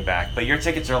any money back, but your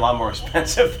tickets are a lot more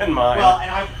expensive than mine. Well,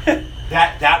 and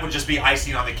that would just be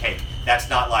icing on the cake. That's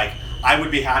not like, I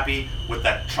would be happy with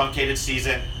that truncated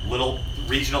season, little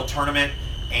regional tournament,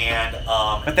 and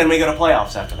but then we go to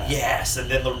playoffs after that. Yes, and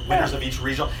then the winners of each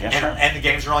regional, Yeah, and the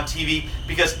games are on TV.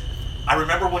 Because I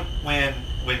remember when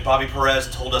Bobby Perez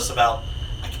told us about,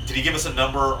 Did he give us a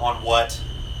number on what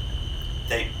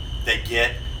they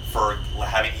get for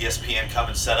having ESPN come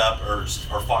and set up, or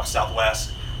Fox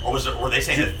Southwest, or were they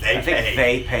saying that they I pay? think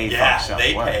they pay Fox Southwest.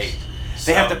 They pay.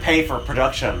 They have to pay for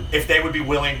production. If they would be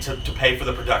willing to pay for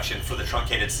the production for the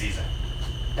truncated season,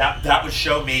 that would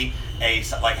show me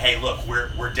like, hey, look,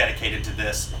 we're dedicated to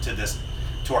this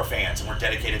to our fans, and we're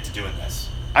dedicated to doing this.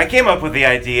 I came up with the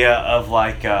idea of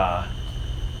like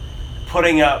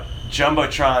putting up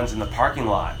jumbotrons in the parking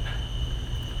lot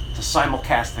to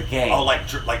simulcast the game. Oh, like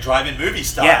drive-in movie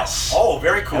style. Yes. Oh,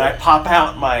 very cool. And I pop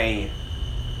out my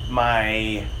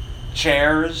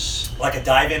chairs. Like a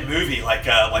dive-in movie, like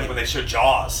when they show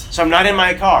Jaws. So I'm not in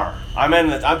my car. I'm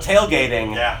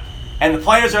tailgating. Yeah. And the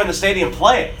players are in the stadium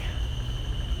playing.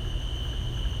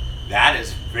 That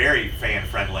is very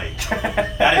fan-friendly.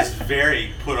 That is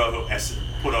very Puto San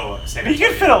Antonio. You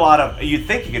could fit a lot of. You'd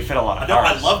think you could fit a lot of. No, I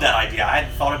cars. love that idea. I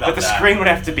hadn't thought about that. But the screen would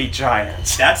have to be giant.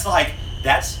 That's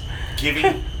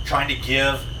trying to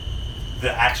give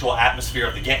the actual atmosphere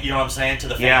of the game. You know what I'm saying, to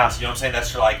the fans. Yeah. You know what I'm saying.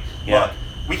 That's like, Yeah. look,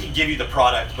 we can give you the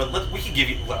product, but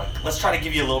let's try to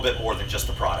give you a little bit more than just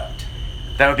the product.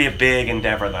 That would be a big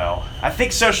endeavor, though. I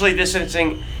think socially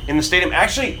distancing in the stadium.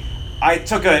 Actually, I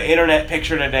took an internet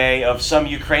picture today of some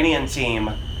Ukrainian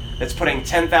team that's putting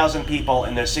 10,000 people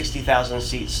in their 60,000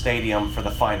 seat stadium for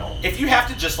the final. If you have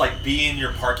to just like be in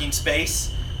your parking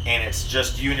space and it's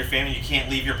just you and your family, you can't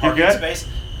leave your You're parking good? space.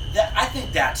 I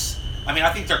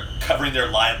think they're covering their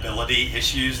liability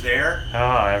issues there.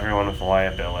 Oh, everyone with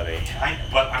liability.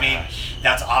 Gosh.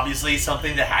 That's obviously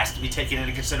something that has to be taken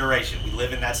into consideration. We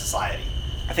live in that society.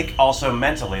 I think also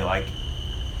mentally, like,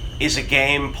 is a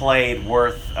game played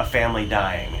worth a family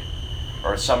dying?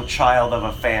 Or some child of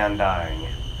a fan dying?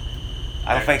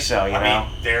 I don't think so, you know?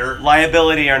 They're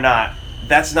Liability or not,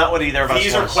 that's not what either of us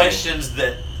these want are to see. questions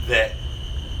that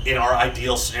in our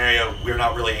ideal scenario we're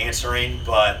not really answering,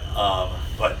 but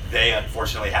they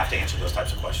unfortunately have to answer those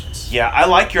types of questions. Yeah, I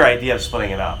like your idea of splitting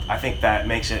it up. I think that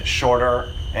makes it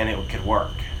shorter and it could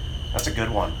work. That's a good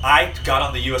one. I got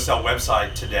on the USL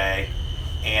website today,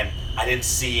 and I didn't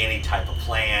see any type of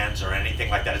plans or anything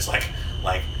like that. It's like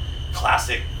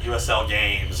classic USL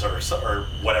games or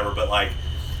whatever. But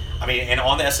and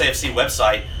on the SAFC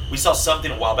website, we saw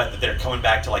something a while back that they're coming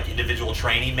back to like individual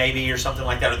training maybe or something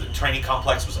like that, or the training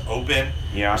complex was open.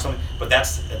 Yeah. Or something. But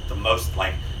that's at the most,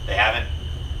 like, they haven't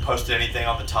posted anything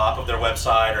on the top of their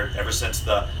website or ever since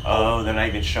the. Oh, they're not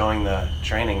even showing the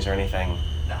trainings or anything.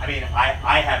 I mean,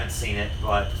 I haven't seen it,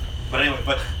 but anyway,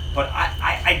 but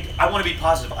I want to be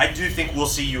positive. I do think we'll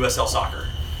see USL soccer.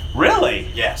 Really?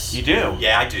 Yes. You do?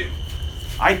 Yeah, I do.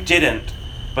 I didn't.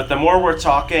 But the more we're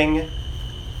talking,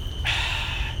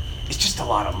 it's just a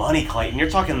lot of money, Clayton. You're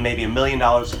talking maybe $1 million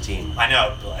a team. I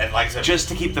know, and like I said, Just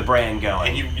to keep the brand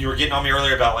going. and you were getting on me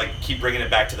earlier about like keep bringing it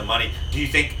back to the money. Do you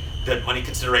think the money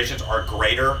considerations are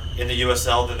greater in the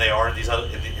USL than they are in these other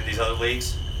in these other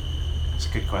leagues? It's a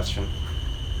good question.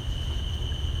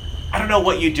 I don't know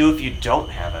what you do if you don't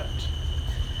have it.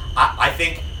 I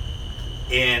think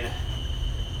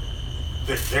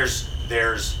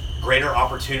there's greater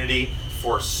opportunity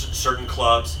for certain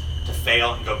clubs to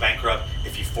fail and go bankrupt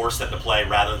if you force them to play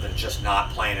rather than just not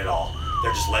playing at all.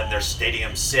 They're just letting their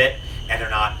stadium sit, and they're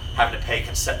not having to pay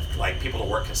people to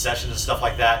work concessions and stuff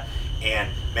like that. And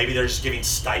maybe they're just giving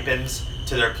stipends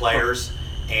to their players,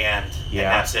 and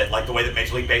that's it. Like the way that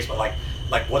Major League Baseball, like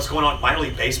what's going on, minor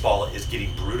league baseball is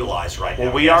getting brutalized right now.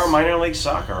 Well, we are minor league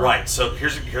soccer. Right. So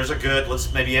here's a good.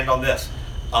 Let's maybe end on this.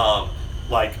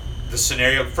 Like the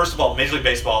scenario. First of all, Major League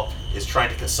Baseball is trying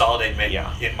to consolidate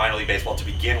in minor league baseball to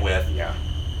begin with. Yeah.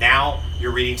 Now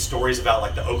you're reading stories about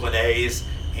like the Oakland A's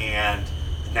and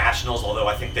the Nationals, although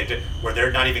I think they did, where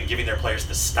they're not even giving their players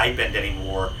the stipend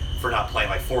anymore for not playing,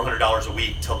 like $400 a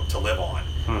week to live on.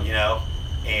 You know,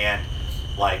 and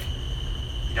like,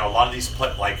 you know, a lot of these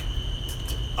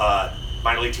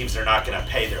minor league teams, they're not going to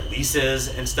pay their leases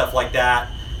and stuff like that.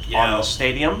 You On know? the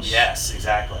stadiums? Yes,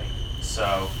 exactly.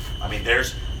 So, I mean,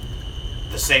 there's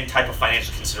the same type of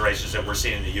financial considerations that we're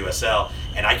seeing in the USL,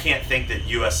 and I can't think that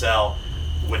USL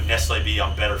would necessarily be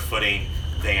on better footing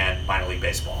than minor league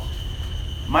baseball.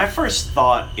 My first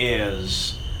thought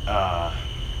is,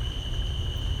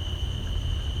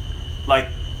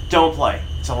 don't play.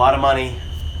 It's a lot of money.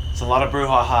 It's a lot of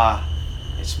brouhaha.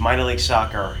 It's minor league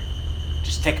soccer.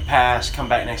 Just take a pass, come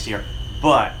back next year.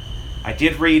 But I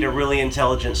did read a really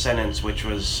intelligent sentence, which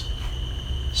was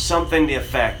something to the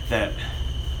effect that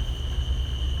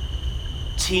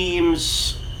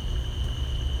teams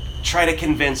try to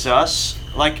convince us,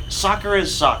 like, soccer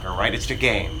is soccer, right? It's a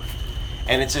game.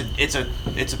 And it's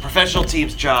a professional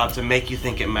team's job to make you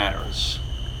think it matters.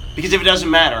 Because if it doesn't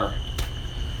matter,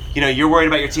 you're worried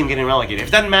about your team getting relegated. If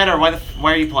it doesn't matter,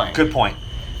 why are you playing? Good point.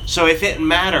 So if it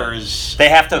matters, They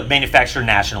have to manufacture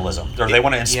nationalism, or they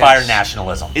want to inspire Yes.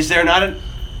 nationalism. is there not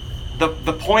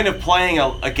the point of playing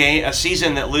a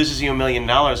season that loses you $1 million?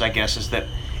 I guess is that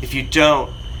if you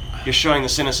don't, you're showing the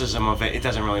cynicism of it. It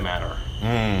doesn't really matter.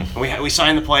 We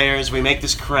sign the players, we make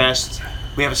this crest,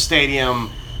 we have a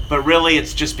stadium, but really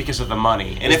it's just because of the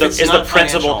money. And if it's not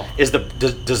principle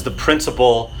financial, does the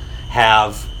principle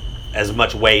have as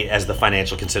much weight as the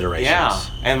financial considerations? yeah.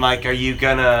 And like, are you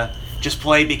gonna just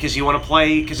play because you want to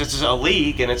play because it's a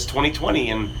league and it's 2020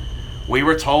 and we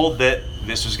were told that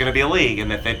this was going to be a league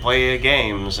and that they'd play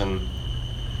games, and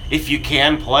if you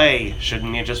can play,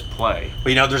 shouldn't you just play?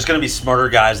 Well, there's going to be smarter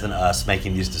guys than us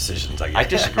making these decisions, I guess. I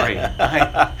disagree.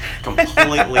 I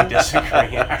completely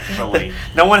disagree, actually.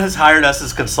 No one has hired us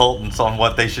as consultants on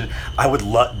what they should. I would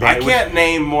love.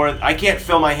 I can't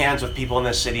fill my hands with people in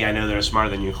this city I know that are smarter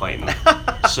than you, Clayton.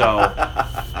 So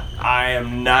I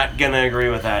am not going to agree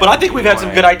with that. But I think we've had some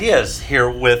anyway. good ideas here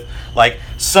with, like,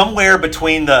 somewhere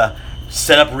between the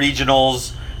set up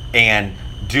regionals and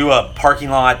do a parking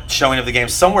lot showing of the game.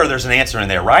 Somewhere there's an answer in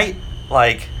there, right?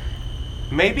 Like,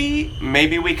 Maybe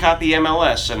we copy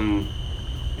MLS, and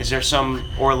is there some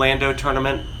Orlando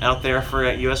tournament out there for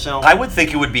USL? I would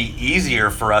think it would be easier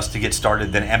for us to get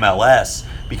started than MLS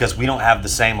because we don't have the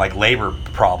same, like, labor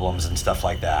problems and stuff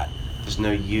like that. There's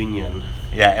no union.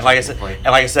 Yeah, and like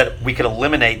I said, we could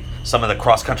eliminate some of the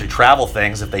cross country travel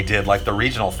things if they did like the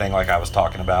regional thing, like I was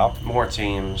talking about. More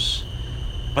teams.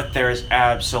 But there is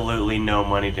absolutely no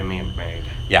money to be made.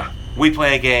 Yeah, We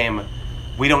play a game,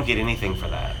 we don't get anything for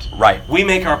that. right, We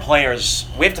make our players,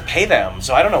 we have to pay them,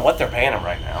 so I don't know what they're paying them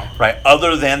right now. right.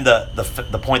 Other than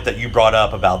the point that you brought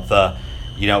up about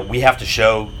we have to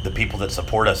show the people that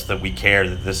support us that we care,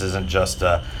 that this isn't just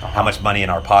how much money in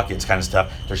our pockets kind of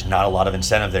stuff. There's not a lot of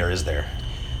incentive there, is there?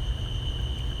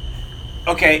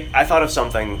 Okay, I thought of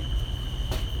something.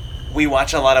 We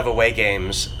watch a lot of away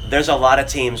games. There's a lot of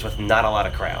teams with not a lot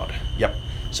of crowd. Yep.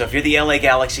 So if you're the LA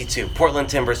Galaxy 2, Portland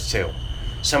Timbers 2,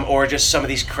 or just some of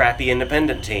these crappy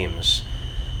independent teams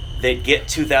that get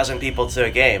 2,000 people to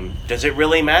a game, does it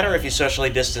really matter if you socially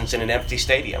distance in an empty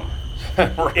stadium?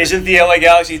 Isn't the LA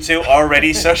Galaxy 2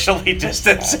 already socially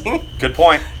distancing? Good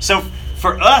point. So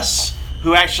for us,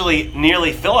 who actually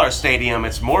nearly fill our stadium,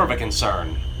 it's more of a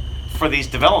concern. For these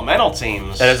developmental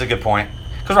teams, That is a good point.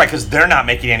 Because they're not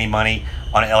making any money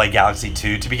on LA Galaxy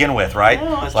 2 to begin with, right?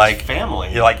 No, it's like just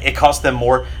family. Like, it costs them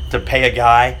more to pay a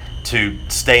guy to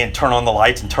stay and turn on the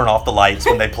lights and turn off the lights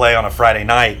when they play on a Friday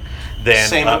night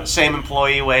than same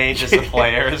employee wage as the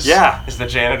players. Yeah. As the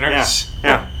janitors.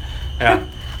 Yeah.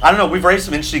 I don't know. We've raised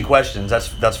some interesting questions.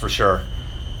 That's for sure.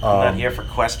 I'm not here for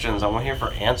questions. I'm here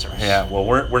for answers. Yeah. Well,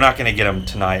 we're not going to get them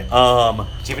tonight. Do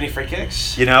you have any free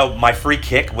kicks? My free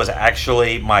kick was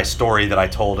actually my story that I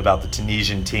told about the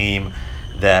Tunisian team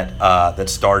that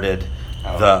started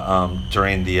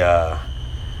during the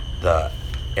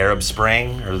Arab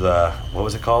Spring, or what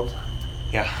was it called?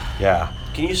 Yeah. Yeah.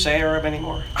 Can you say Arab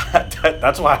anymore?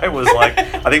 That's why I was like,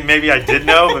 I think maybe I did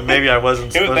know, but maybe I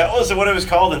wasn't supposed That was what it was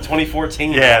called in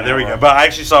 2014. Yeah, there we go. But I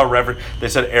actually saw a reference. They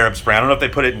said Arab Spring. I don't know if they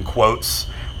put it in quotes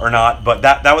or not, but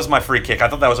that was my free kick. I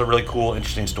thought that was a really cool,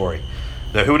 interesting story.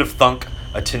 Who would have thunk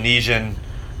a Tunisian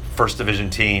first division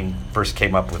team first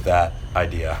came up with that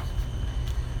idea?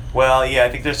 Well, yeah, I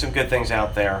think there's some good things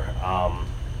out there. I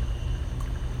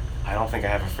don't think I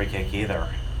have a free kick either.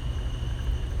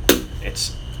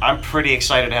 I'm pretty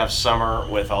excited to have summer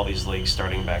with all these leagues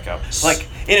starting back up. Like,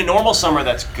 in a normal summer,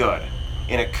 that's good.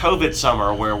 In a COVID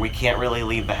summer where we can't really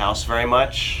leave the house very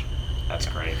much, that's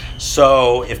great.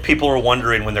 So if people are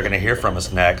wondering when they're going to hear from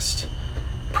us next,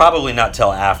 probably not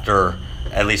till after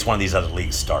at least one of these other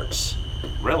leagues starts.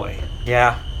 Really?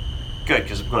 Yeah. Good,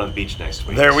 because I'm going to the beach next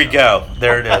week. There we go.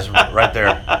 There it is, right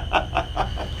there.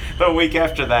 But a week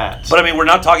after that. But I mean, we're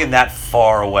not talking that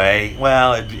far away.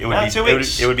 Well, it would be 2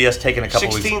 weeks. It would be us taking a couple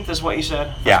 16th weeks. is what you said?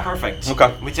 That's Yeah. perfect.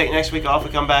 Okay. We take next week off, we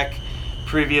come back,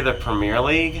 preview the Premier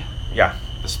League. Yeah.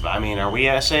 Are we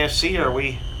SAFC or are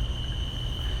we...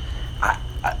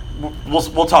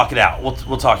 We'll talk it out.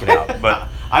 We'll talk it out. But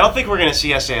I don't think we're going to see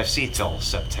SAFC till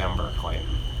September, Clayton.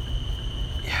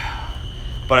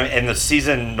 and the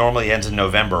season normally ends in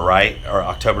November, right? Or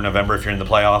October, November if you're in the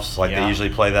playoffs. Like Yeah. they usually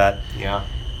play that. Yeah.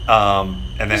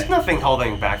 And There's then nothing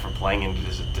holding back from playing into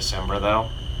December, though.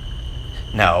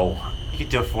 no. You could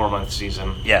do a 4-month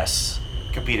season, Yes.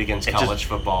 compete against And college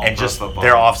football, and pro just football.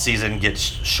 their off season gets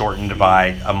shortened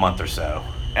by a month or so.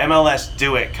 MLS,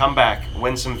 do it. Come back.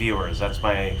 Win some viewers. That's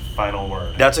my final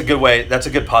word. That's a good way. That's a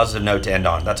good positive note to end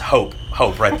on. That's hope.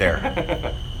 Hope right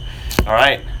there. All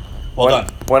right. Well done.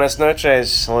 Buenas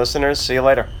noches, listeners. See you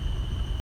later.